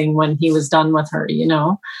amazing when he was done with her,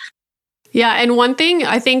 Yeah. And one thing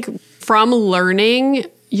I think from learning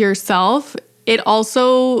yourself, it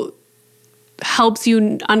also helps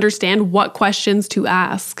you understand what questions to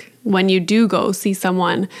ask when you do go see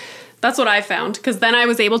someone. That's what I found. Because then I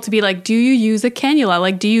was able to be like, do you use a cannula?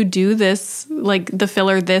 Like, do you do this, like the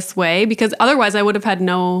filler this way? Because otherwise I would have had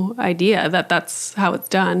no idea that that's how it's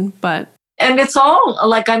done. And it's all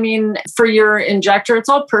like, for your injector, it's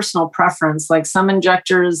all personal preference. Like some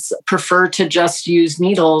injectors prefer to just use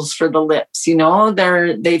needles for the lips,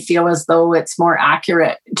 they feel as though it's more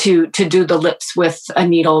accurate to do the lips with a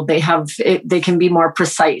needle. They can be more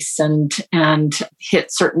precise and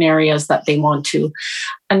hit certain areas that they want to.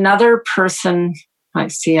 Another person, I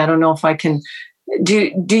don't know if I can,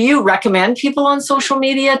 do you recommend people on social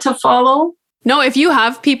media to follow? No, if you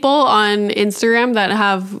have people on Instagram that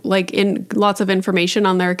have lots of information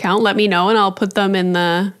on their account, let me know and I'll put them in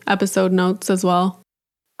the episode notes as well.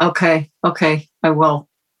 Okay, I will.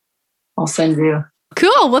 I'll send you.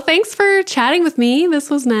 Cool. Well, thanks for chatting with me. This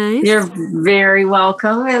was nice. You're very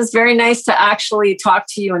welcome. It was very nice to actually talk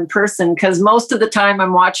to you in person because most of the time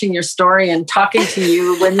I'm watching your story and talking to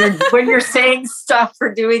you when you're saying stuff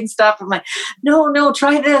or doing stuff. I'm like, no,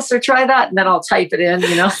 try this or try that. And then I'll type it in,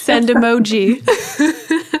 Send emoji.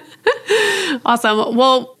 Awesome.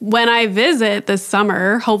 Well, when I visit this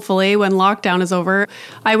summer, hopefully when lockdown is over,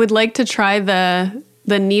 I would like to try the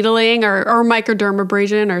needling or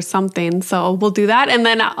microdermabrasion or something. So we'll do that and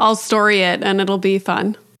then I'll story it and it'll be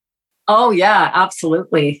fun. Oh, yeah,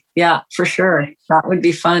 absolutely. Yeah, for sure. That would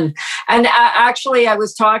be fun. And actually, I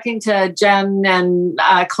was talking to Jen and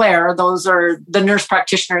Claire. Those are the nurse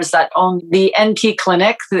practitioners that own the NP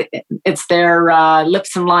clinic. It's their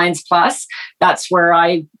Lips and Lines Plus. That's where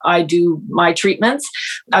I do my treatments.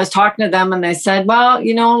 I was talking to them and they said, well,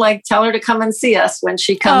 tell her to come and see us when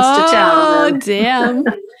she comes to town. Oh, damn.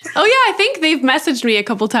 Oh, yeah. I think they've messaged me a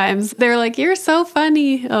couple times. They're like, you're so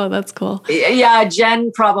funny. Oh, that's cool. Yeah,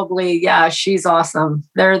 Jen probably. Yeah, she's awesome.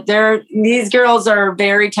 These girls are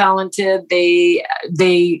very talented.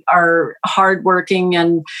 They are hardworking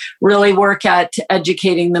and really work at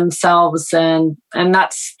educating themselves. And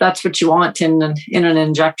that's what you want in an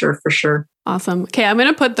injector for sure. Awesome. Okay, I'm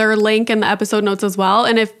going to put their link in the episode notes as well.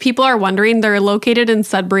 And if people are wondering, they're located in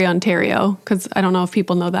Sudbury, Ontario, because I don't know if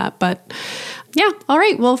people know that, but yeah. All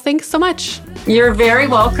right. Well, thanks so much. You're very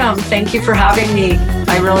welcome. Thank you for having me.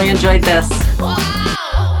 I really enjoyed this.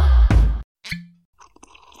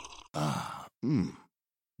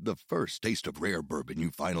 The first taste of rare bourbon you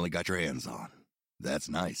finally got your hands on. That's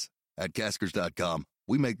nice. At Caskers.com,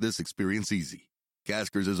 we make this experience easy.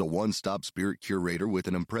 Caskers is a one-stop spirit curator with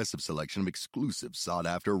an impressive selection of exclusive,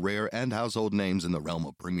 sought-after, rare, and household names in the realm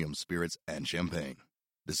of premium spirits and champagne.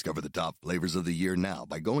 Discover the top flavors of the year now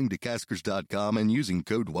by going to Caskers.com and using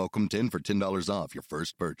code WELCOME10 for $10 off your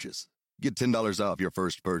first purchase. Get $10 off your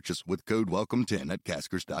first purchase with code WELCOME10 at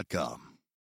Caskers.com.